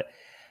with. But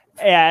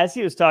yeah, as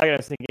he was talking, I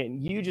was thinking,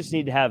 you just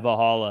need to have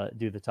Valhalla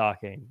do the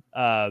talking.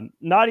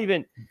 Not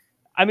even,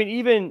 I mean,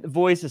 even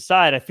voice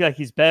aside, I feel like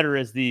he's better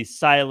as the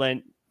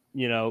silent,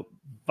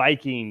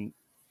 Viking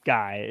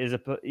guy.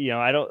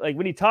 I don't like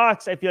when he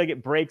talks, I feel like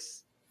it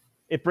breaks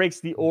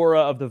the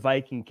aura of the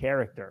Viking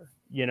character.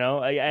 I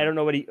don't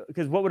know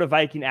because what would a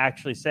Viking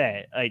actually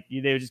say? Like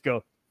they would just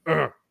go,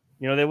 ugh.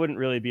 They wouldn't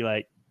really be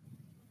like,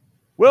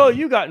 well,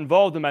 you got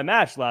involved in my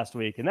match last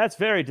week, and that's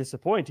very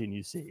disappointing,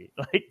 you see.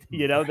 Like,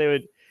 they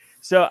would.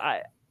 So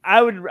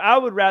I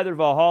would rather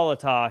Valhalla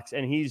talks,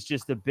 and he's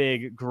just a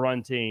big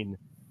grunting,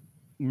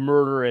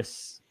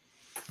 murderous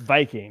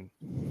Viking.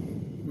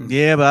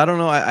 Yeah, but I don't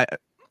know.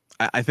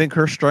 I think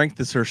her strength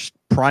is her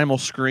primal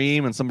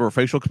scream and some of her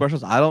facial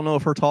expressions. I don't know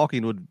if her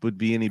talking would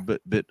be any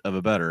bit of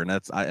a better. And I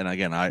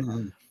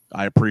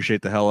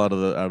appreciate the hell out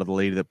of the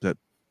lady that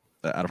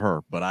out of her,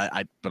 but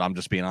I'm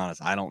just being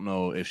honest. I don't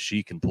know if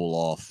she can pull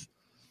off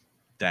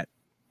that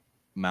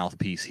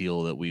mouthpiece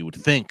heel that we would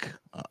think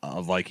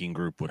a Viking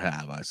group would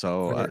have.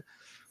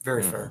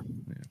 Very fair.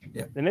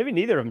 Yeah. And maybe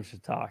neither of them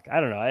should talk. I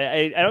don't know.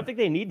 I don't think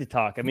they need to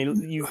talk. I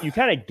mean, you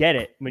kind of get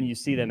it when you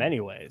see them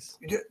anyways.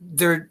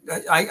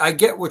 I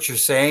get what you're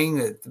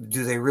saying.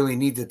 Do they really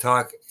need to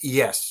talk?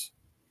 Yes.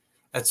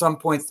 At some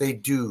point they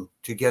do,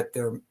 to get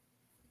their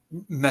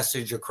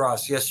message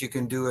across. Yes, you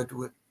can do it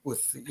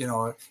with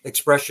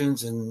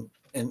expressions and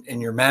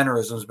your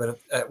mannerisms, but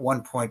at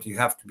one point you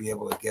have to be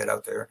able to get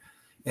out there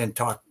and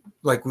talk,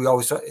 like we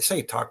always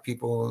say, talk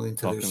people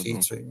into their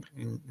seats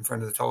in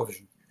front of the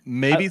television.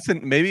 Maybe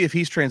if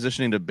he's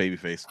transitioning to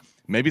babyface,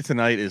 maybe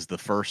tonight is the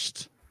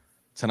first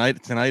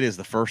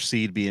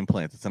seed being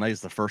planted. Tonight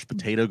is the first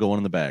potato going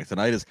in the bag.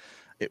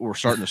 We're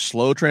starting a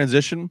slow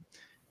transition.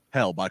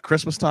 Hell, by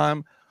Christmas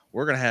time,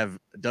 we're going to have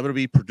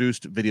WWE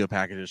produced video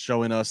packages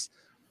showing us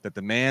that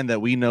the man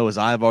that we know as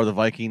Ivar the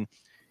Viking,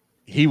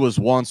 he was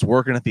once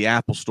working at the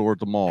Apple store at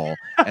the mall,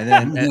 and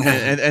then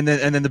and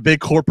then the big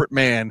corporate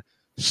man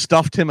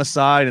stuffed him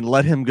aside and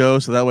let him go,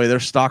 so that way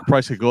their stock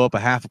price could go up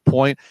 0.5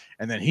 point,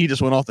 and then he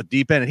just went off the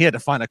deep end, and he had to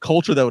find a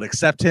culture that would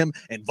accept him,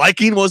 and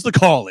Viking was the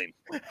calling.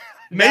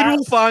 Maybe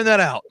we'll find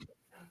that out.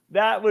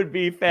 That would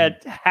be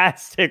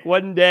fantastic.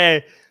 One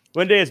day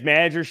his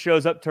manager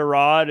shows up to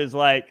Rod, he's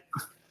like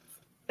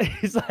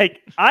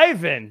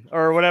Ivan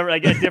or whatever,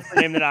 like a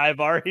different name than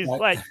Ivar. He's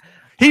like,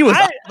 he was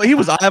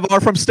Ivar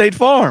from State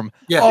Farm.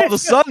 Yeah. All of a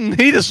sudden,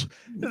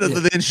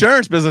 the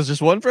insurance business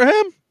just wasn't for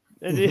him.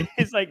 And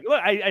he's like,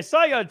 look, I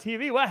saw you on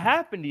TV. What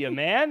happened to you,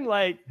 man?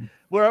 Like,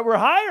 we're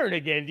hiring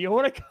again. Do you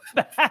want to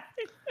come back?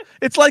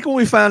 It's like when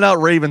we found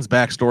out Raven's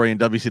backstory in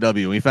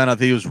WCW. We found out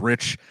that he was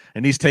rich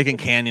and he's taking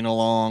Canyon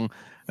along.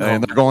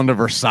 And they're going to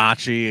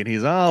Versace, and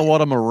he's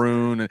what a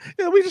maroon,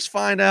 and we just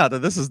find out that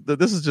this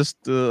is just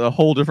a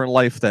whole different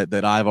life that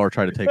Ivar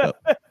tried to take up.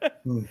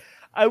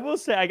 I will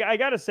say, I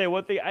gotta say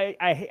one thing.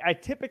 I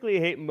typically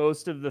hate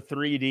most of the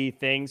 3D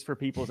things for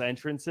people's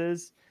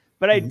entrances,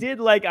 but I did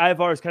like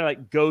Ivar's kind of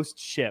like ghost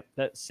ship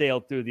that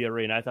sailed through the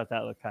arena. I thought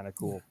that looked kind of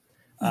cool.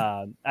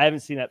 I haven't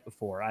seen that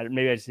before.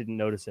 Maybe I just didn't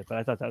notice it, but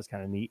I thought that was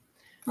kind of neat.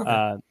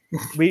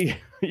 Okay.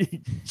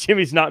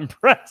 Jimmy's not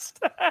impressed.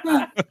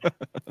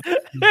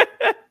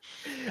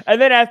 And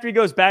then after he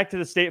goes back to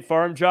the State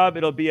Farm job,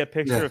 it'll be a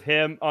picture of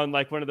him on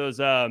like one of those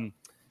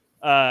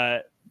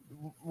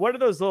what are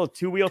those little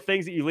 2-wheel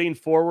things that you lean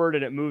forward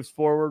and it moves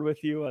forward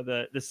with you?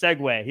 The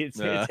Segway. It's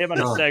him on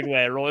a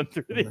Segway rolling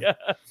through the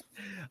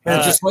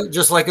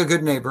just like a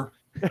good neighbor.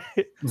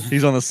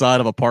 He's on the side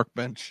of a park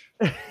bench.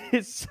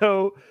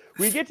 So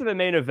we get to the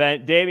main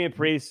event, Damian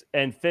Priest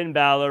and Finn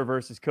Balor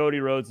versus Cody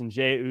Rhodes and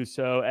Jey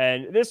Uso.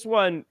 And this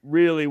one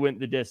really went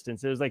the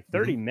distance. It was like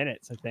 30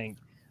 minutes, I think.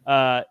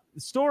 The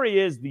story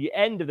is the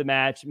end of the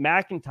match.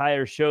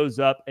 McIntyre shows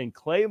up and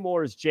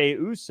claymores Jey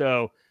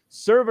Uso,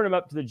 serving him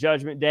up to the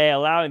Judgment Day,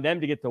 allowing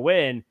them to get the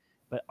win.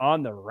 But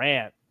on the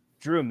ramp,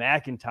 Drew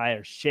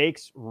McIntyre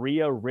shakes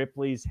Rhea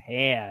Ripley's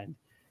hand.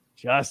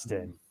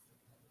 Justin,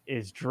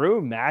 is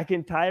Drew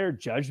McIntyre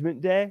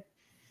Judgment Day?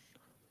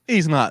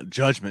 He's not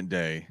Judgment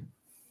Day,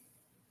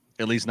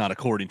 at least not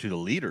according to the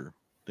leader,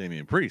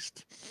 Damian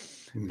Priest.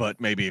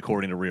 But maybe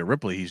according to Rhea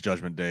Ripley, he's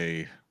Judgment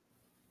Day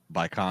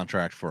by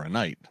contract for a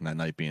night, and that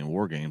night being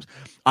War Games.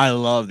 I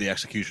love the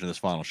execution of this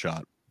final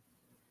shot.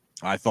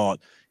 I thought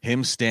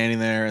him standing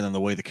there and then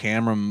the way the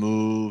camera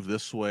moved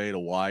this way to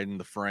widen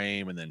the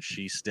frame, and then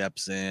she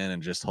steps in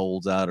and just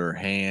holds out her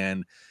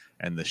hand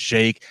and the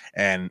shake.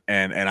 And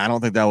I don't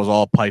think that was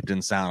all piped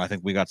in sound. I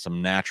think we got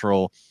some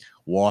natural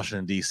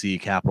Washington, D.C.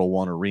 Capital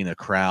One Arena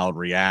crowd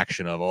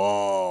reaction of,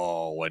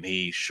 when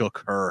he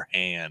shook her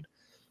hand.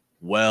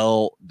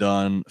 Well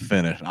done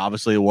finish.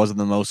 Obviously, it wasn't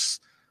the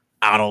most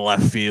out of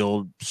left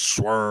field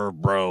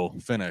swerve, bro,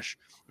 finish.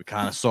 We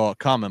kind of saw it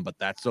coming, but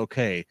that's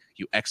okay.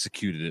 You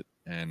executed it,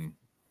 and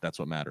that's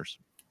what matters.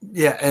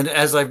 Yeah, and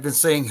as I've been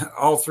saying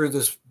all through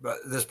this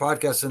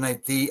podcast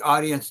tonight, the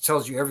audience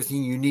tells you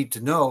everything you need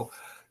to know.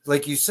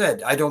 Like you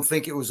said, I don't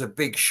think it was a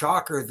big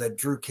shocker that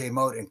Drew came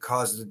out and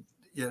caused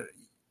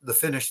the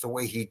finish the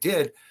way he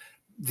did,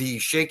 the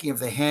shaking of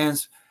the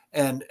hands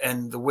and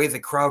the way the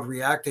crowd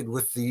reacted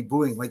with the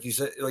booing, like you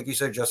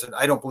said, Justin,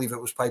 I don't believe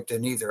it was piped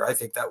in either. I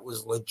think that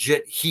was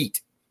legit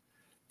heat.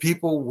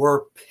 People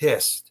were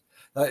pissed.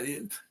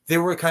 They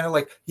were kind of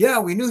like, yeah,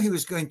 we knew he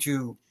was going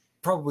to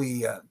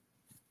probably,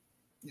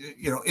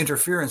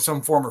 interfere in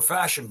some form or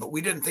fashion, but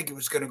we didn't think it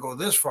was going to go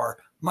this far.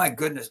 My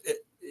goodness,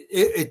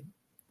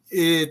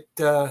 it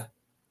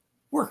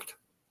worked.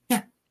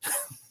 Yeah.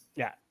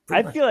 Yeah.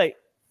 I feel like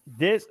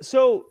this.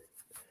 So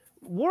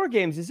War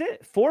Games, is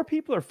it 4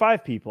 people or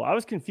 5 people? I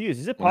was confused.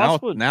 Is it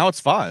possible? Well, now it's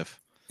 5.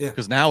 Yeah.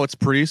 Because now it's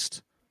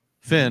Priest,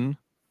 Finn,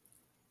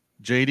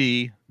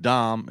 JD,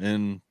 Dom,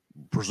 and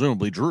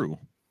presumably Drew.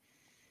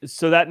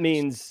 So that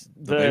means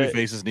the baby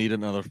faces need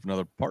another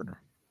partner.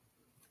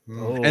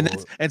 Oh. And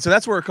so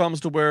that's where it comes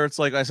to where it's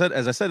like as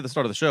I said at the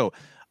start of the show,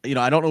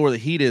 I don't know where the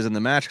heat is in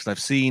the match because I've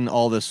seen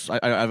all this.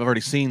 I've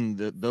already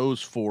seen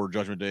those 4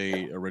 Judgment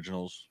Day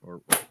originals,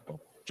 or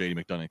JD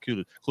McDonough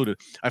included.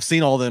 I've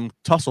seen all them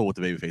tussle with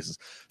the baby faces.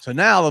 So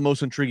now the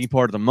most intriguing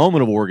part of the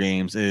moment of War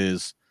Games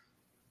is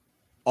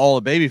all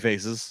the baby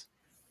faces,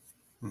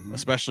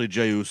 especially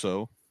Jey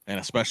Uso and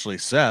especially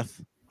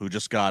Seth, who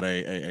just got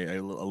a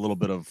little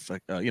bit of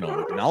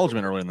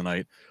acknowledgement early in the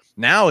night.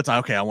 Now it's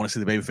okay. I want to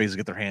see the baby faces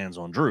get their hands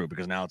on Drew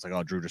because now it's like,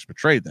 oh, Drew just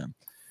betrayed them.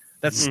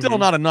 That's still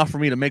not enough for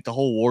me to make the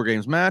whole War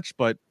Games match,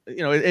 but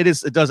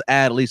it does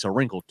add at least a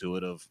wrinkle to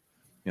it of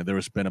there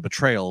has been a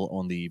betrayal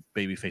on the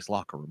babyface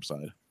locker room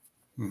side.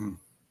 Mm-hmm.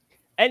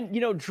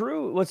 And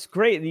Drew, what's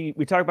great,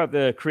 we talk about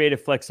the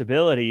creative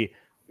flexibility.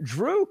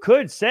 Drew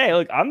could say,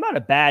 look, I'm not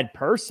a bad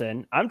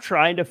person. I'm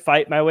trying to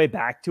fight my way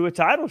back to a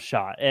title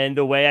shot. And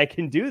the way I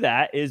can do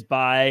that is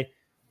by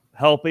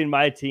helping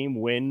my team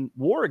win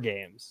War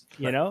Games,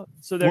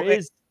 So there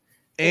is.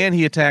 And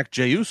he attacked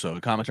Jey Uso.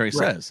 The commentary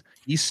says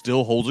he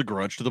still holds a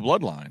grudge to the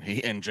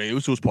bloodline. And Jey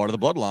Uso was part of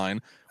the bloodline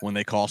when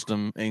they cost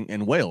him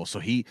in Wales. So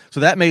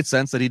that made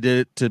sense that he did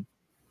it to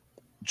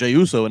Jey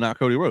Uso and not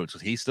Cody Rhodes.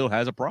 He still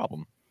has a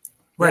problem.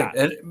 Right.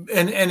 Yeah.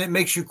 And it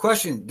makes you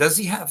question, does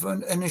he have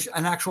an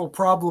actual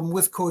problem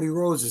with Cody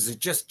Rhodes? Is it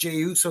just Jey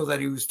Uso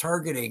that he was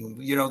targeting?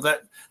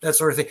 That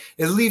sort of thing.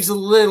 It leaves a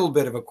little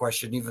bit of a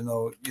question, even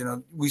though,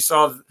 we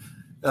saw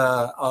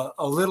a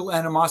little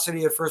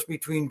animosity at first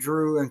between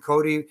Drew and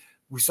Cody.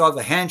 We saw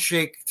the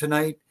handshake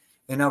tonight,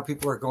 and now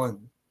people are going,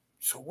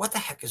 so what the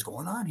heck is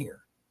going on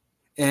here?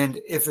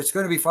 And if it's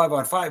going to be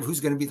 5-on-5, who's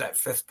going to be that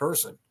 5th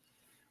person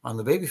on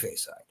the babyface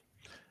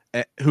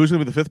side? Who's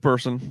going to be the 5th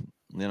person?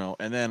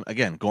 And then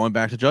again, going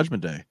back to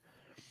Judgment Day,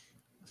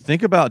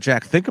 think about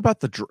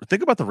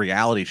the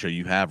reality show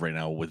you have right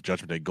now with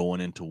Judgment Day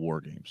going into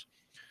War Games.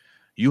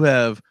 You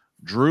have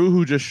Drew,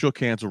 who just shook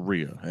hands with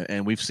Rhea,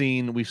 and we've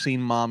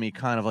seen Mommy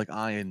kind of like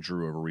eyeing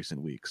Drew over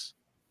recent weeks.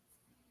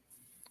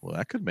 Well,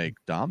 that could make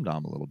Dom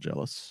a little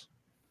jealous.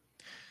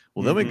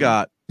 Well, then we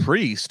got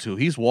Priest, who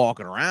he's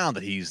walking around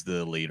that he's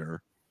the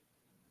leader,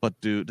 but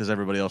does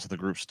everybody else in the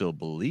group still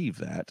believe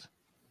that?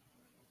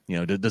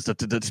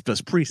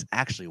 Does Priest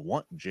actually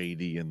want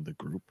JD in the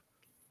group?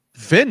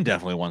 Finn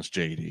definitely wants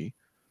JD,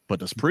 but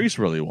does Priest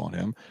really want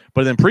him?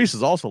 But then Priest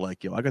is also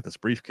like, I got this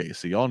briefcase,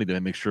 so y'all need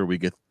to make sure we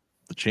get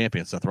the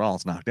champion Seth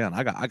Rollins knocked down.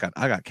 I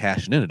got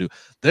cashing in to do.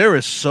 There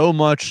is so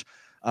much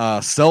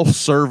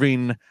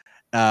self-serving.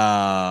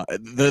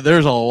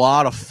 There's a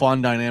lot of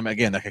fun dynamic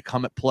again that could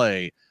come at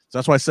play. So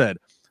that's why I said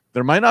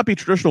there might not be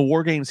traditional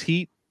War Games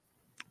heat,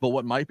 but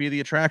what might be the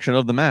attraction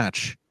of the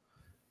match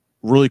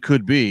really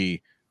could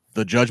be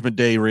the Judgment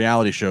Day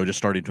reality show just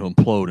starting to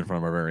implode in front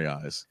of our very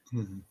eyes.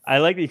 I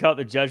like that you call it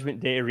the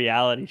Judgment Day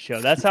reality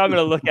show. That's how I'm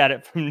going to look at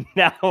it from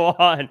now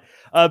on.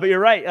 But you're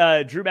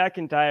right. Drew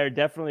McIntyre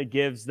definitely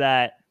gives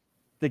that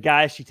the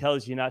guy she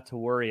tells you not to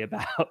worry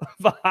about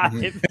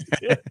vibe.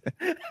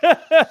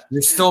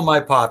 You're still my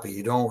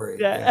poppy. Don't worry.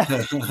 Yeah.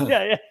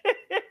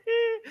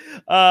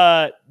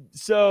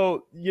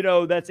 So,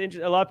 that's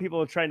interesting. A lot of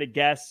people are trying to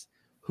guess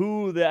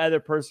who the other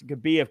person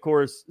could be. Of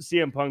course,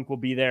 CM Punk will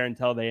be there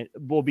until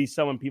will be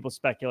someone people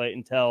speculate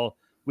until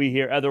we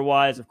hear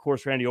otherwise. Of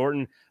course, Randy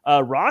Orton,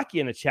 Rocky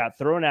in the chat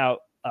throwing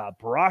out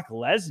Brock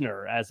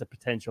Lesnar as a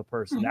potential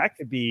person. That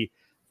could be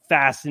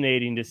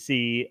fascinating to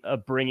see,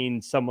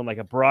 bringing someone like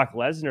a Brock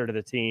Lesnar to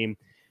the team.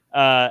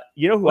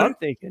 Who I'm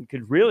thinking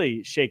could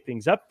really shake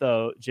things up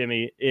though,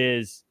 Jimmy,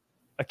 is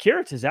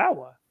Akira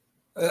Tozawa.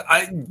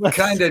 I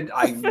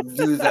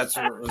knew that's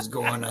where it was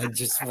going.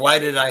 Why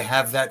did I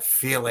have that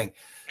feeling?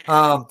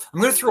 I'm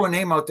going to throw a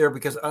name out there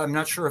because I'm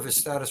not sure of his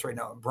status right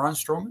now. Braun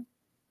Strowman.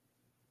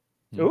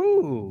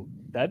 Ooh,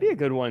 that'd be a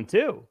good one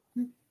too.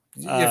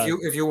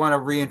 If you want to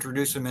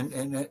reintroduce him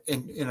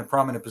in a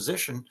prominent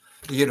position,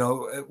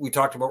 we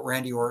talked about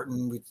Randy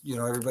Orton.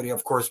 Everybody,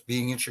 of course,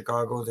 being in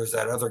Chicago. There's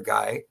that other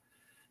guy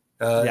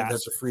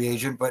that's a free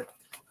agent, but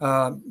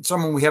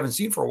someone we haven't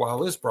seen for a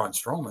while is Braun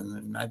Strowman,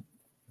 and I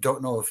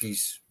don't know if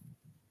he's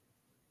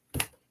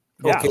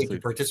okay to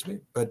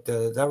participate, but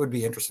that would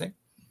be interesting.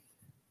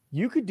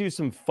 You could do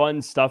some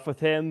fun stuff with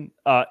him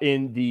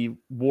in the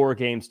War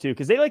Games too,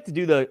 because they like to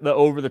do the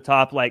over the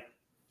top, like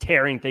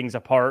tearing things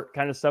apart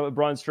kind of stuff with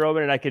Braun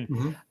Strowman. And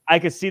I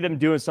could see them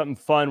doing something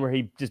fun where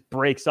he just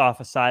breaks off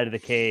a side of the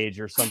cage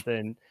or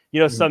something,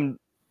 some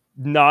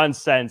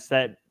nonsense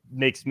that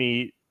makes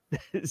me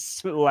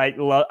like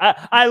love.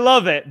 I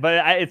love it,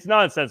 but it's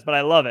nonsense, but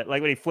I love it.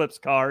 Like when he flips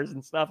cars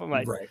and stuff, I'm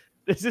like,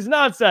 this is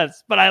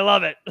nonsense, but I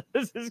love it.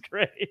 This is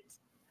great.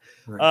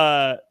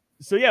 Right.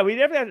 So yeah, we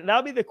definitely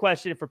that'll be the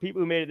question for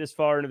people who made it this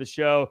far into the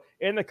show.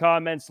 In the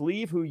comments,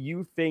 leave who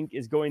you think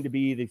is going to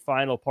be the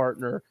final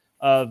partner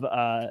of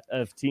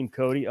Team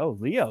Cody. Oh,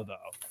 Leo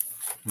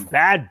though,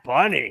 Bad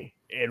Bunny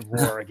in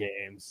War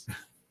Games.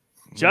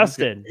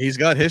 Justin, he's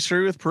got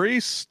history with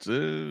Priest. All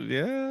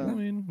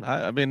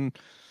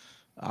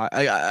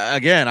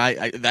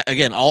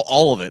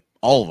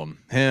of them,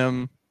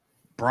 him,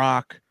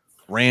 Brock,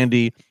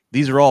 Randy.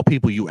 These are all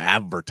people you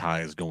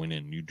advertise going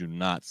in. You do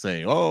not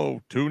say,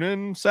 "Oh, tune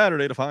in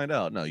Saturday to find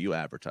out." No, you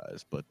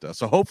advertise. But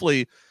so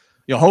hopefully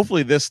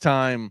this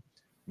time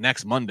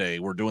next Monday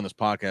we're doing this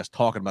podcast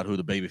talking about who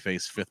the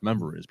babyface fifth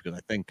member is, because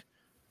I think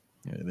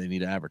they need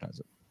to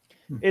advertise it.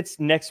 It's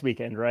next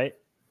weekend, right?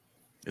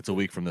 It's a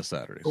week from this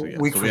Saturday. So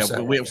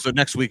So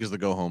next week is the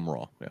go home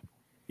Raw. Yeah.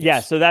 Yeah,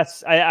 so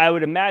that's I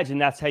would imagine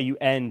that's how you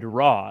end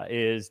Raw,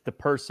 is the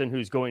person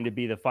who's going to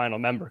be the final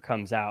member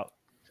comes out.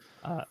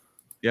 I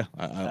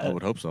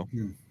would hope so.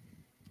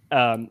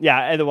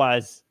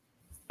 Otherwise,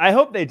 I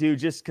hope they do,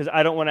 just because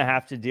I don't want to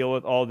have to deal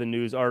with all the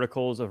news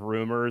articles of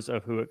rumors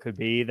of who it could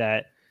be.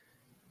 That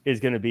is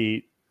going to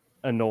be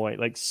annoying.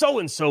 Like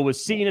so-and-so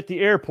was seen at the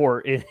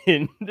airport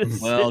in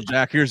this. Well,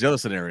 Jack, here's the other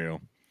scenario.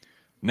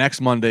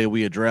 Next Monday,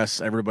 we address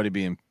everybody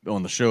being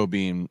on the show,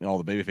 being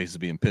all the babyfaces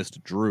being pissed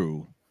at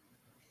Drew.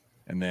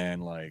 And then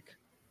like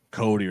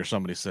Cody or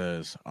somebody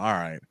says, "All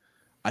right,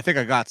 I think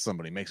I got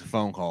somebody," makes a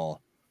phone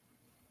call.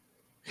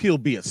 He'll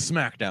be at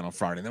SmackDown on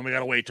Friday. And then we got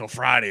to wait till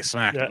Friday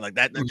SmackDown. Like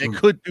that. They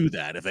could do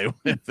that if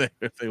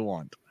they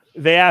want.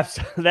 They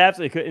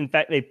absolutely could. In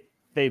fact,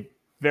 they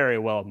very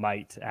well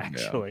might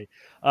actually.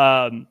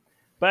 Yeah.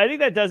 But I think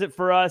that does it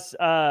for us.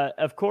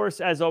 Of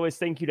course, as always,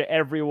 thank you to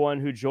everyone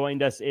who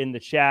joined us in the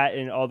chat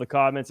and all the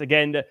comments.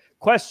 Again, the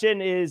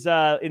question is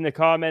in the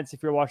comments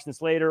if you're watching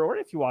this later, or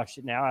if you watched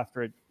it now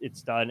after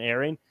it's done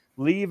airing.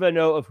 Leave a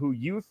note of who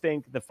you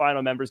think the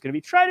final member is going to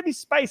be. Try to be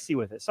spicy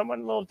with it.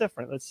 Someone a little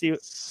different. Let's see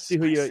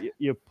who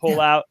you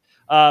pull out.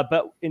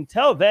 But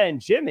until then,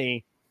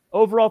 Jimmy,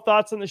 overall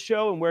thoughts on the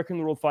show, and where can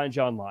the world find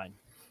you online?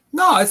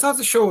 No, I thought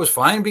the show was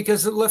fine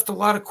because it left a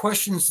lot of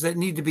questions that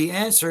need to be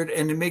answered,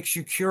 and it makes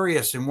you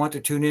curious and want to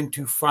tune in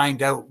to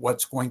find out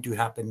what's going to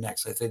happen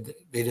next. I think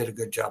they did a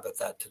good job at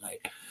that tonight.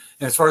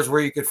 And as far as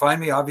where you could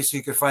find me, obviously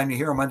you could find me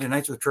here on Monday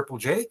nights with Triple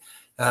J,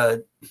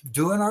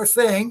 doing our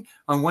thing.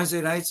 On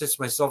Wednesday nights, it's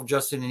myself,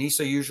 Justin, and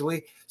Issa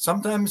usually.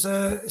 Sometimes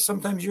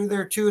you're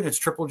there too, and it's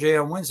Triple J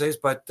on Wednesdays,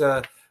 but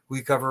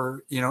we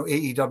cover,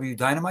 AEW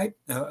Dynamite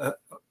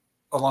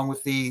along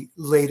with the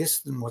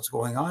latest and what's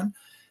going on.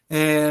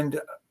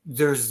 And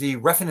there's the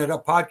Reffing It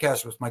Up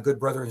podcast with my good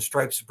brother in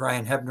stripes,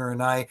 Brian Hebner,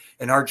 and I,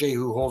 and RJ,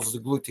 who holds the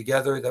glue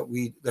together,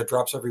 that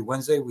drops every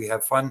Wednesday. We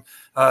have fun.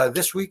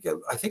 This week,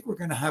 I think we're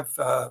going to have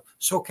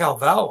SoCal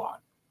Val on.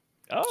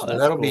 Oh, so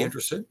that'll be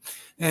interesting.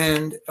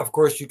 And of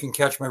course, you can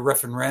catch my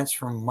Ref and Rants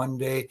from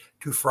Monday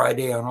to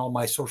Friday on all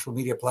my social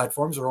media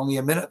platforms. They're only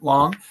a minute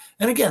long.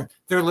 And again,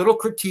 they're little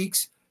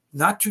critiques,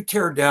 not to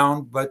tear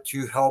down, but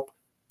to help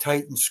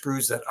tighten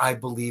screws that I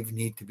believe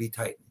need to be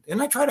tightened.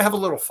 And I try to have a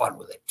little fun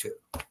with it too.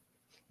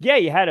 Yeah,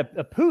 you had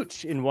a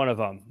pooch in one of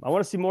them. I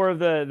want to see more of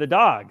the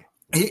dog.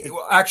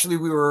 Actually,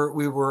 we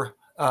were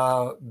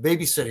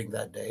babysitting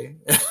that day.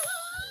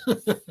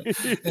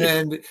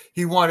 And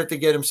he wanted to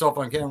get himself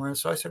on camera.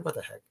 So I said, what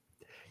the heck?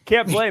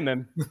 Can't blame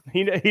him.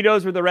 He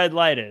knows where the red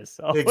light is.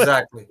 So.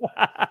 Exactly.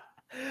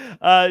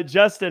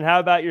 Justin,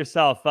 how about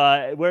yourself?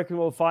 Where can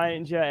we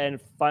find you,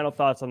 and final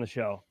thoughts on the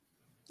show?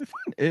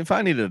 If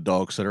I needed a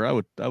dog sitter, I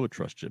would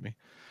trust Jimmy.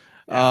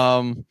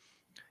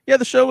 Yeah,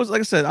 the show was,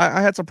 like I said,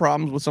 I had some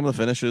problems with some of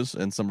the finishes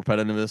and some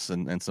repetitiveness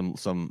and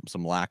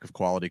some lack of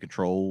quality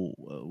control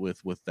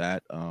with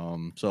that.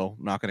 So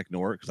I'm not going to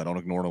ignore it, because I don't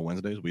ignore it on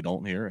Wednesdays. We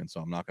don't here, and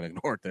so I'm not going to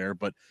ignore it there.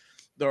 But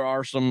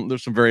there's some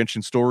very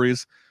interesting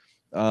stories.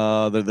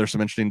 There's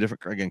some interesting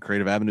different, again,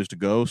 creative avenues to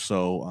go.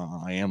 So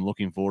I am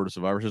looking forward to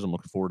Survivor Series. I'm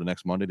looking forward to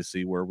next Monday to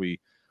see where we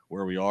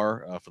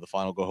are for the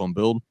final go home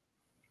build.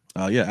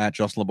 At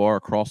Justin LeBar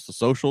across the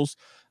socials.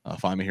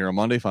 Find me here on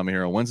Monday. Find me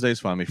here on Wednesdays.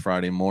 Find me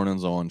Friday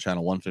mornings on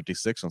channel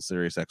 156 on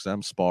Sirius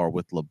XM. Spar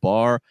with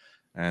LeBar.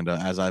 And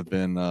as I've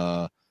been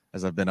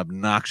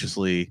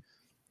obnoxiously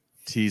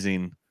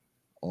teasing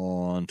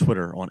on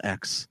Twitter, on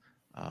X,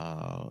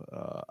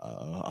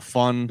 a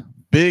fun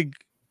big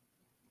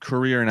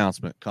career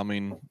announcement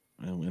coming,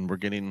 and we're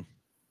getting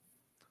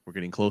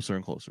closer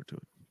and closer to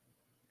it.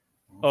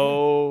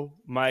 Oh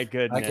my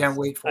goodness! I can't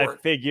wait for it. I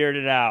figured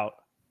it out.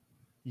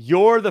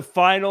 You're the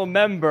final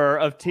member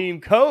of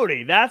Team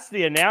Cody. That's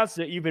the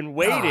announcement you've been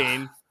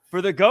waiting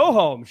for the go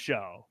home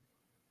show.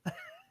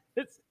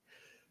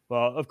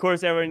 Well, of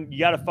course, everyone, you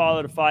got to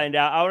follow to find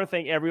out. I want to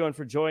thank everyone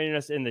for joining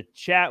us in the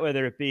chat,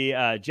 whether it be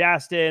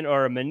Justin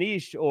or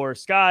Manish or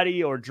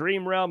Scotty or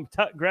Dream Realm,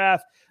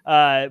 Tutgraph.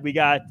 We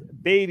got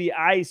Baby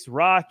Ice,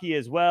 Rocky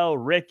as well,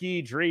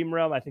 Ricky, Dream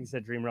Realm. I think I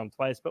said Dream Realm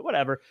twice, but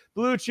whatever.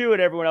 Blue Chew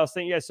and everyone else.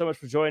 Thank you guys so much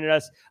for joining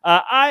us.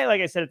 Like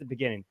I said at the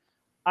beginning,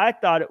 I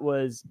thought it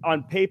was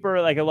on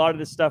paper, like a lot of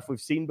this stuff we've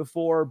seen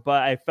before,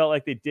 but I felt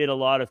like they did a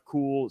lot of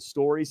cool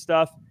story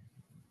stuff.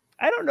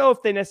 I don't know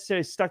if they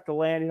necessarily stuck the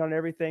landing on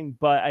everything,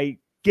 but I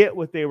get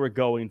what they were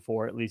going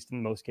for, at least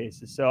in most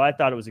cases. So I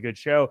thought it was a good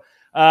show.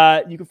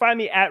 You can find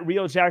me at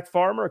Real Jack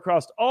Farmer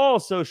across all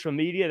social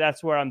media.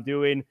 That's where I'm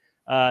doing.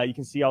 You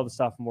can see all the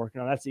stuff I'm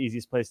working on. That's the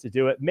easiest place to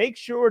do it. Make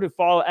sure to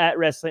follow at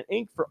Wrestling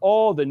Inc. for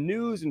all the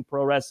news in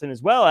pro wrestling,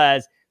 as well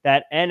as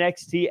that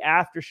NXT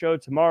after show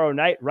tomorrow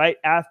night, right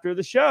after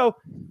the show.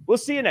 We'll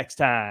see you next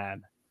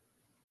time.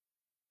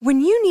 When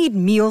you need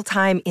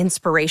mealtime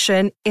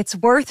inspiration, it's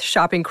worth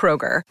shopping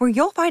Kroger, where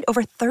you'll find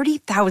over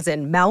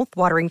 30,000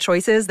 mouth-watering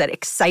choices that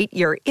excite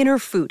your inner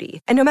foodie.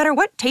 And no matter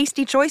what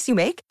tasty choice you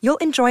make, you'll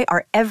enjoy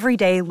our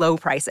everyday low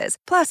prices,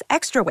 plus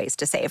extra ways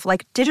to save,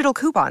 like digital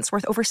coupons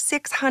worth over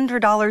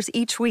 $600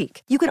 each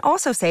week. You can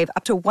also save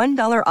up to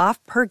 $1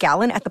 off per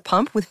gallon at the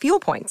pump with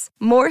fuel points.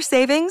 More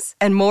savings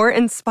and more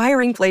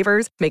inspiring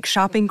flavors make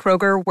shopping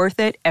Kroger worth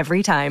it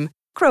every time.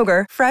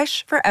 Kroger,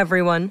 fresh for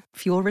everyone.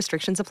 Fuel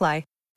restrictions apply.